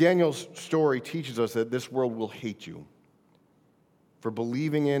 See, Daniel's story teaches us that this world will hate you for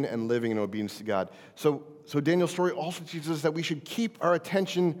believing in and living in obedience to God. So Daniel's story also teaches us that we should keep our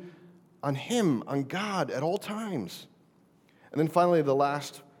attention on him, on God, at all times. And then finally, the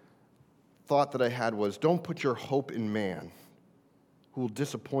last thought that I had was, don't put your hope in man, who will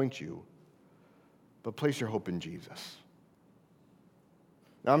disappoint you, but place your hope in Jesus.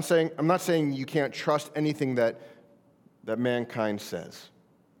 Now, I'm not saying you can't trust anything that mankind says.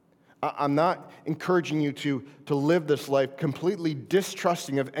 I'm not encouraging you to live this life completely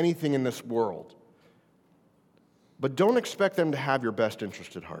distrusting of anything in this world. But don't expect them to have your best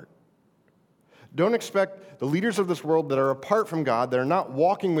interest at heart. Don't expect the leaders of this world that are apart from God, that are not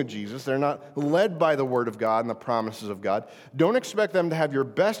walking with Jesus, they're not led by the Word of God and the promises of God. Don't expect them to have your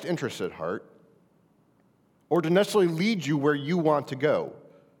best interests at heart or to necessarily lead you where you want to go.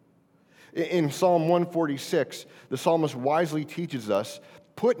 In Psalm 146, the psalmist wisely teaches us,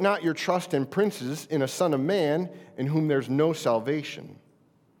 put not your trust in princes, in a son of man, in whom there's no salvation.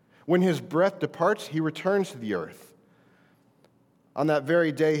 When his breath departs, he returns to the earth. On that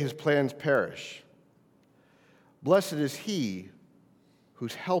very day, his plans perish. Blessed is he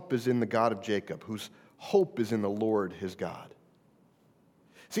whose help is in the God of Jacob, whose hope is in the Lord his God.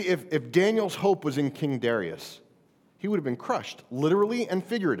 See, if Daniel's hope was in King Darius, he would have been crushed, literally and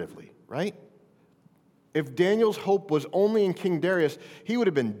figuratively, right? If Daniel's hope was only in King Darius, he would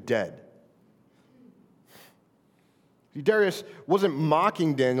have been dead. See, Darius wasn't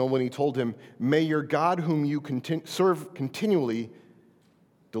mocking Daniel when he told him, may your God whom you serve continually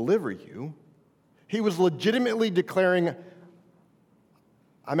deliver you. He was legitimately declaring,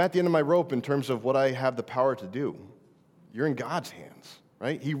 I'm at the end of my rope in terms of what I have the power to do. You're in God's hands,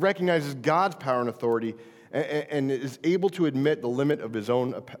 right? He recognizes God's power and authority and is able to admit the limit of his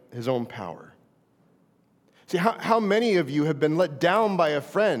own power. See, how many of you have been let down by a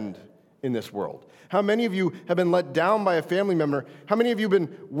friend in this world? How many of you have been let down by a family member? How many of you have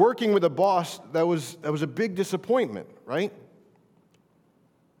been working with a boss that was a big disappointment, right?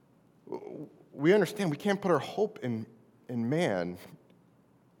 We understand we can't put our hope in man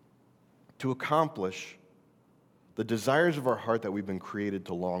to accomplish the desires of our heart that we've been created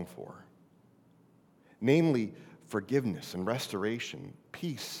to long for. Namely, forgiveness and restoration,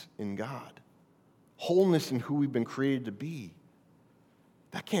 peace in God, wholeness in who we've been created to be.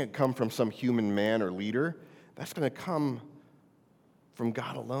 That can't come from some human man or leader. That's going to come from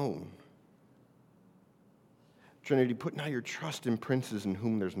God alone. Trinity, put not your trust in princes in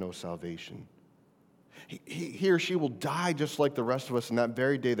whom there's no salvation. He or she will die just like the rest of us, and that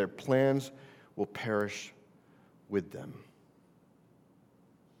very day their plans will perish with them.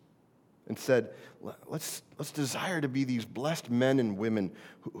 Instead, let's desire to be these blessed men and women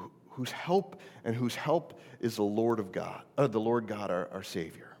whose help is the Lord God, our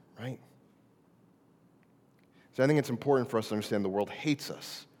Savior, right? So I think it's important for us to understand the world hates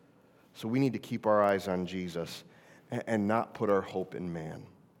us. So we need to keep our eyes on Jesus and not put our hope in man.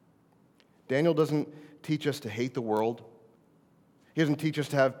 Daniel doesn't teach us to hate the world. He doesn't teach us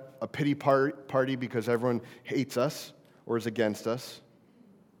to have a pity party because everyone hates us or is against us.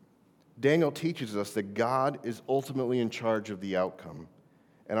 Daniel teaches us that God is ultimately in charge of the outcome.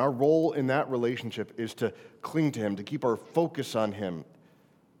 And our role in that relationship is to cling to him, to keep our focus on him,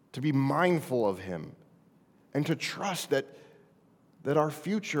 to be mindful of him, and to trust that our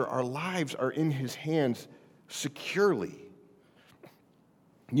future, our lives are in his hands securely.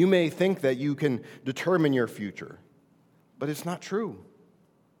 You may think that you can determine your future, but it's not true.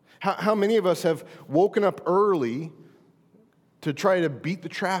 How many of us have woken up early to try to beat the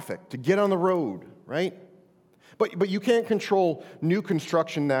traffic, to get on the road, right? But you can't control new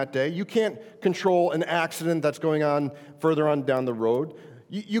construction that day. You can't control an accident that's going on further on down the road.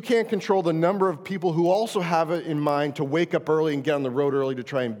 You can't control the number of people who also have it in mind to wake up early and get on the road early to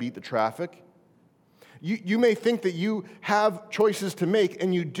try and beat the traffic. You may think that you have choices to make,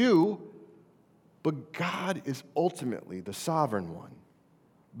 and you do, but God is ultimately the sovereign one,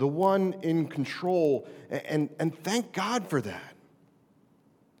 the one in control, and thank God for that.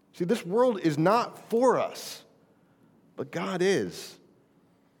 See, this world is not for us, but God is.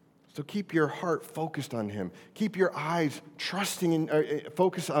 So keep your heart focused on him. Keep your eyes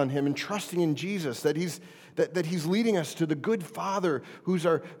focused on him and trusting in Jesus, that he's leading us to the good Father who's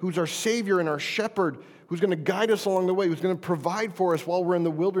our Savior and our shepherd, who's going to guide us along the way, who's going to provide for us while we're in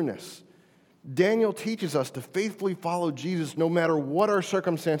the wilderness. Daniel teaches us to faithfully follow Jesus no matter what our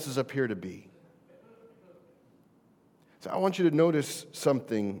circumstances appear to be. So I want you to notice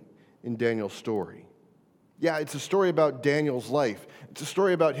something in Daniel's story. Yeah, it's a story about Daniel's life. It's a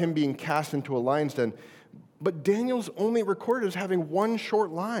story about him being cast into a lion's den. But Daniel's only recorded as having one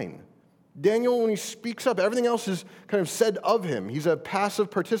short line. Daniel, when he speaks up, everything else is kind of said of him. He's a passive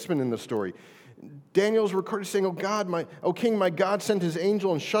participant in the story. Daniel's recorded saying, O king, my God sent his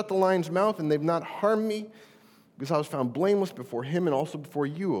angel and shut the lion's mouth, and they've not harmed me, because I was found blameless before him and also before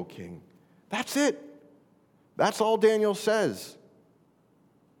you, O king. That's it. That's all Daniel says.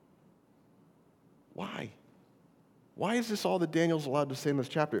 Why? Why is this all that Daniel's allowed to say in this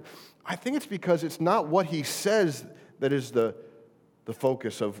chapter? I think it's because it's not what he says that is the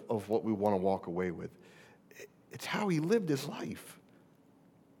focus of what we want to walk away with. It's how he lived his life.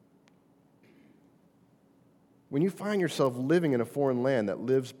 When you find yourself living in a foreign land that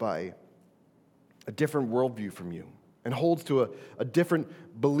lives by a different worldview from you and holds to a different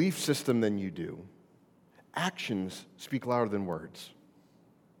belief system than you do, actions speak louder than words.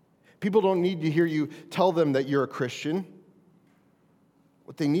 People don't need to hear you tell them that you're a Christian.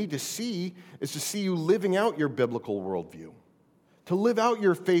 What they need to see is to see you living out your biblical worldview, to live out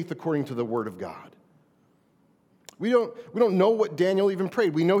your faith according to the Word of God. We don't know what Daniel even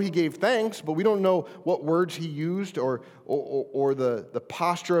prayed. We know he gave thanks, but we don't know what words he used or the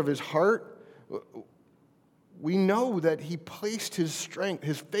posture of his heart. We know that he placed his strength,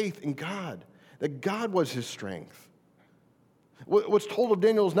 his faith in God, that God was his strength. What's told of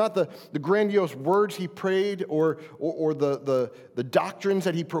Daniel is not the grandiose words he prayed or the doctrines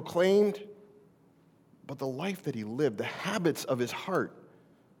that he proclaimed, but the life that he lived, the habits of his heart.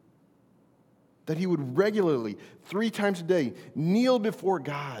 That he would regularly, 3 times a day, kneel before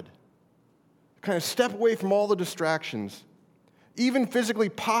God, kind of step away from all the distractions, even physically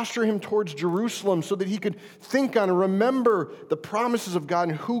posture him towards Jerusalem so that he could think on and remember the promises of God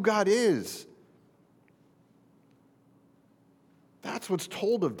and who God is. That's what's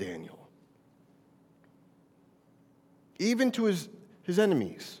told of Daniel. Even to his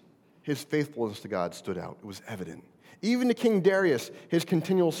enemies, his faithfulness to God stood out. It was evident. Even to King Darius, his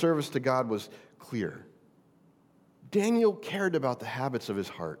continual service to God was clear. Daniel cared about the habits of his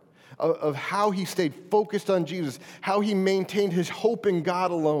heart, of how he stayed focused on Jesus, how he maintained his hope in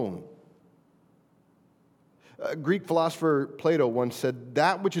God alone. Greek philosopher Plato once said,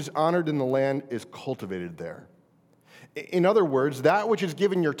 "That which is honored in the land is cultivated there." In other words, that which is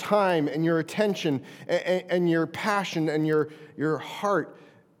given your time and your attention and your passion and your heart,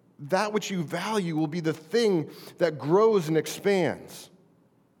 that which you value will be the thing that grows and expands.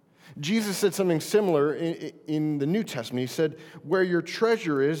 Jesus said something similar in the New Testament. He said, "Where your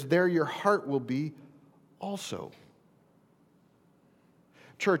treasure is, there your heart will be also."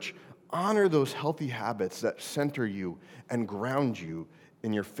 Church, honor those healthy habits that center you and ground you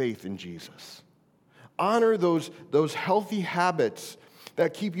in your faith in Jesus. Honor those healthy habits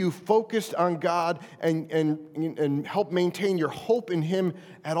that keep you focused on God and help maintain your hope in Him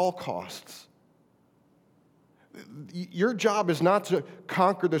at all costs. Your job is not to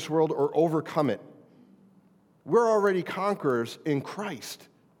conquer this world or overcome it. We're already conquerors in Christ.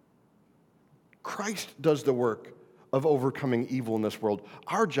 Christ does the work of overcoming evil in this world.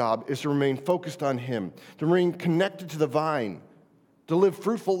 Our job is to remain focused on Him, to remain connected to the vine, to live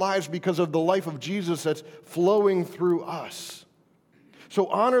fruitful lives because of the life of Jesus that's flowing through us. So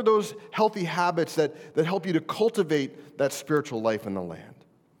honor those healthy habits that help you to cultivate that spiritual life in the land.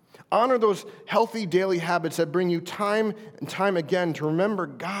 Honor those healthy daily habits that bring you time and time again to remember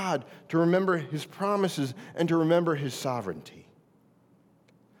God, to remember His promises, and to remember His sovereignty.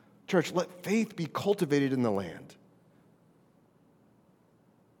 Church, let faith be cultivated in the land,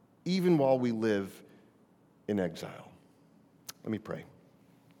 even while we live in exile. Let me pray.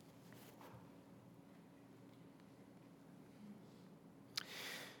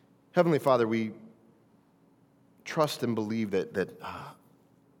 Heavenly Father, we trust and believe that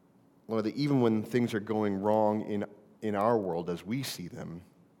Lord, that even when things are going wrong in our world as we see them,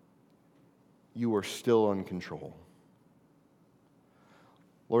 you are still in control.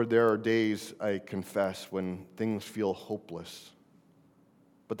 Lord, there are days, I confess, when things feel hopeless.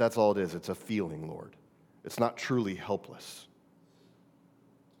 But that's all it is. It's a feeling, Lord. It's not truly helpless.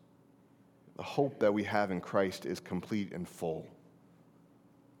 The hope that we have in Christ is complete and full.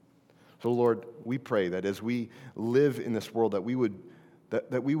 So, Lord, we pray that as we live in this world, that we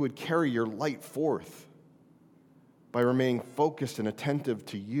would carry your light forth by remaining focused and attentive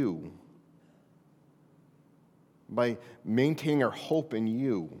to you, by maintaining our hope in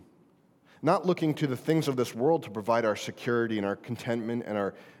you, not looking to the things of this world to provide our security and our contentment and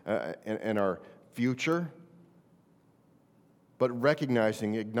our future, but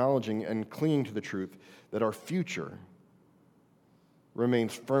recognizing, acknowledging, and clinging to the truth that our future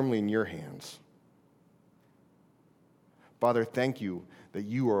remains firmly in your hands. Father, thank you that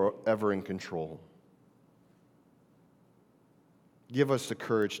you are ever in control. Give us the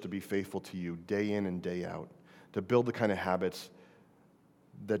courage to be faithful to you day in and day out, to build the kind of habits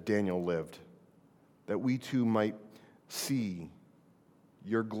that Daniel lived, that we too might see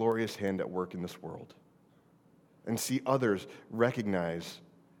your glorious hand at work in this world and see others recognize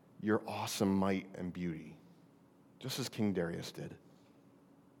your awesome might and beauty, just as King Darius did.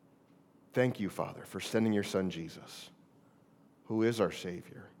 Thank you, Father, for sending your son Jesus, who is our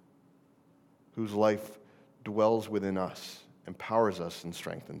Savior, whose life dwells within us, empowers us, and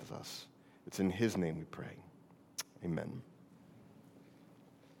strengthens us. It's in his name we pray. Amen.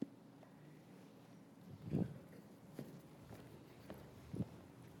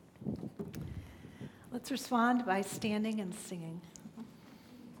 Let's respond by standing and singing.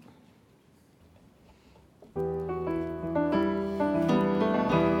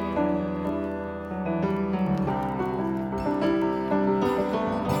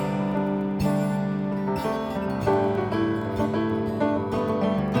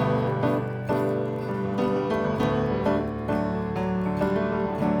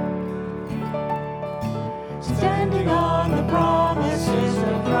 Standing on the promises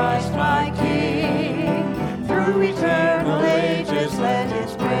of Christ my King, through eternal ages let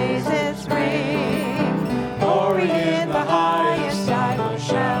his praises ring. Glory in the highest, I will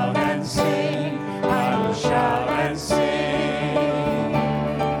shout and sing, I will shout and sing.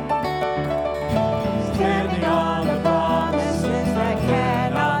 Standing on the promises that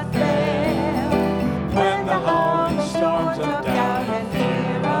cannot fail, when the howling storms of doubt and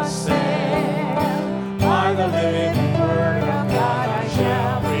fear assail, by the living word of God I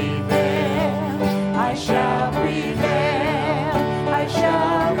shall prevail, I shall prevail, I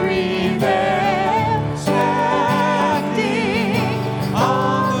shall prevail. Standing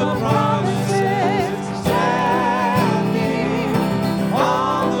on the promises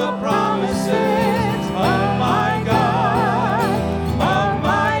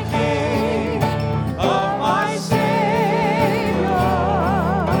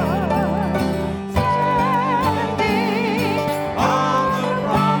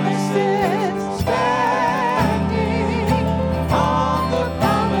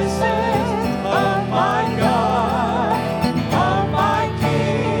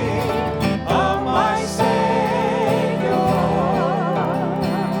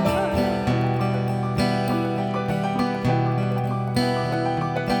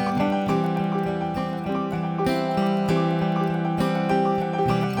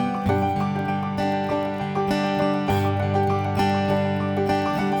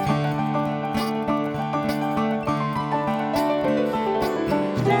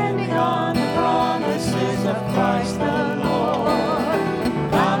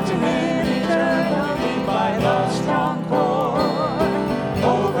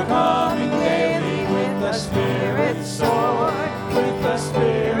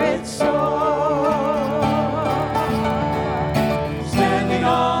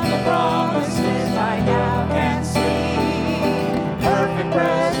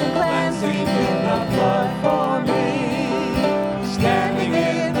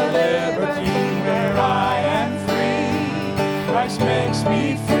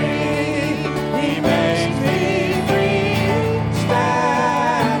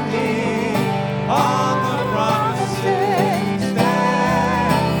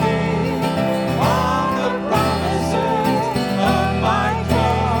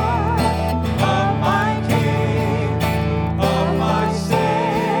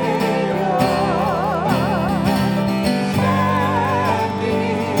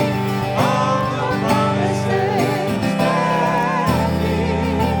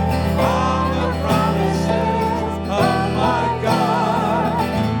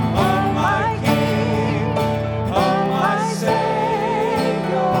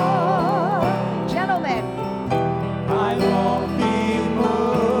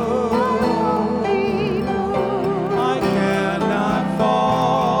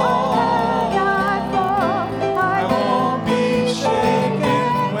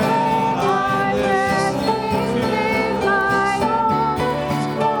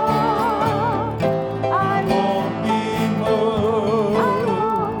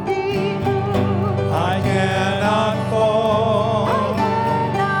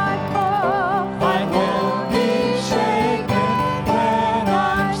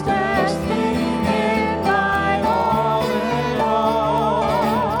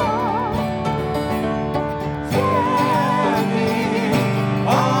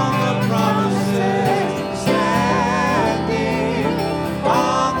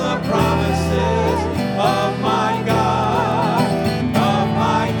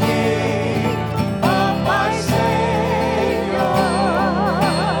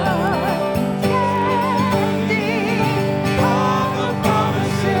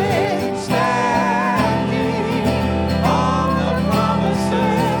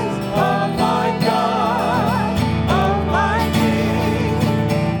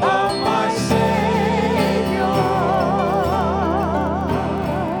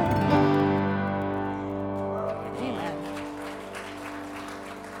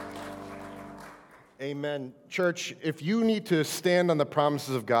Amen. Church, if you need to stand on the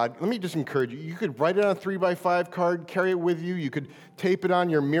promises of God, let me just encourage you. You could write it on a 3x5 card, carry it with you. You could tape it on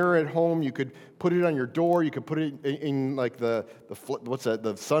your mirror at home. You could put it on your door. You could put it in like the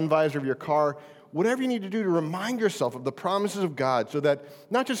sun visor of your car. Whatever you need to do to remind yourself of the promises of God so that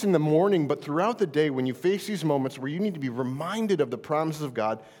not just in the morning, but throughout the day when you face these moments where you need to be reminded of the promises of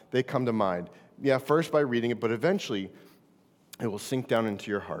God, they come to mind. Yeah, first by reading it, but eventually it will sink down into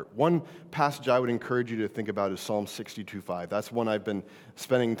your heart. One passage I would encourage you to think about is Psalm 62:5. That's one I've been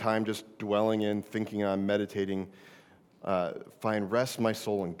spending time just dwelling in, thinking on, meditating. Find rest my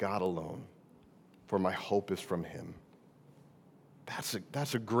soul in God alone, for my hope is from him.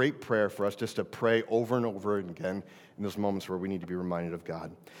 That's a great prayer for us just to pray over and over again in those moments where we need to be reminded of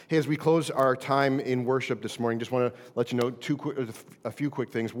God. Hey, as we close our time in worship this morning, just want to let you know a few quick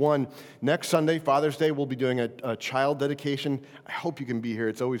things. One, next Sunday, Father's Day, we'll be doing a child dedication. I hope you can be here.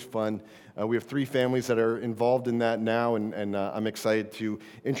 It's always fun. We have 3 families that are involved in that now, and I'm excited to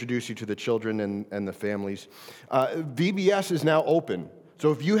introduce you to the children and the families. VBS is now open.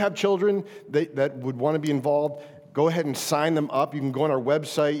 So if you have children that would want to be involved, go ahead and sign them up. You can go on our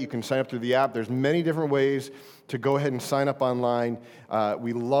website. You can sign up through the app. There's many different ways to go ahead and sign up online.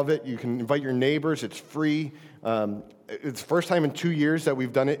 We love it. You can invite your neighbors. It's free. It's the first time in 2 years that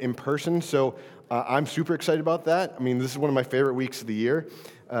we've done it in person, so I'm super excited about that. I mean, this is one of my favorite weeks of the year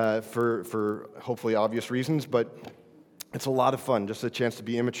for hopefully obvious reasons, but it's a lot of fun, just a chance to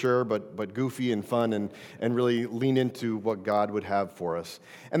be immature but goofy and fun and really lean into what God would have for us.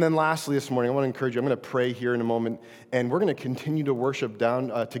 And then lastly this morning, I want to encourage you, I'm going to pray here in a moment, and we're going to continue to worship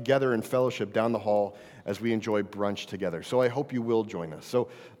down together in fellowship down the hall as we enjoy brunch together. So I hope you will join us. So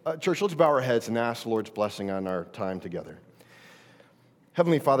church, let's bow our heads and ask the Lord's blessing on our time together.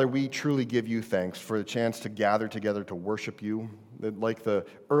 Heavenly Father, we truly give you thanks for the chance to gather together to worship you. Like the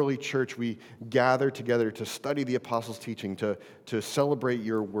early church, we gather together to study the apostles' teaching, to celebrate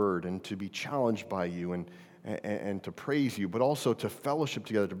your word and to be challenged by you and to praise you, but also to fellowship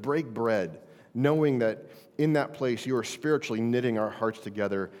together, to break bread, knowing that in that place you are spiritually knitting our hearts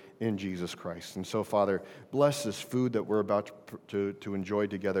together in Jesus Christ. And so, Father, bless this food that we're about to enjoy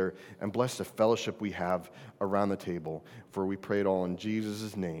together, and bless the fellowship we have around the table. For we pray it all in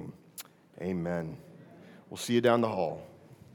Jesus' name. Amen. We'll see you down the hall.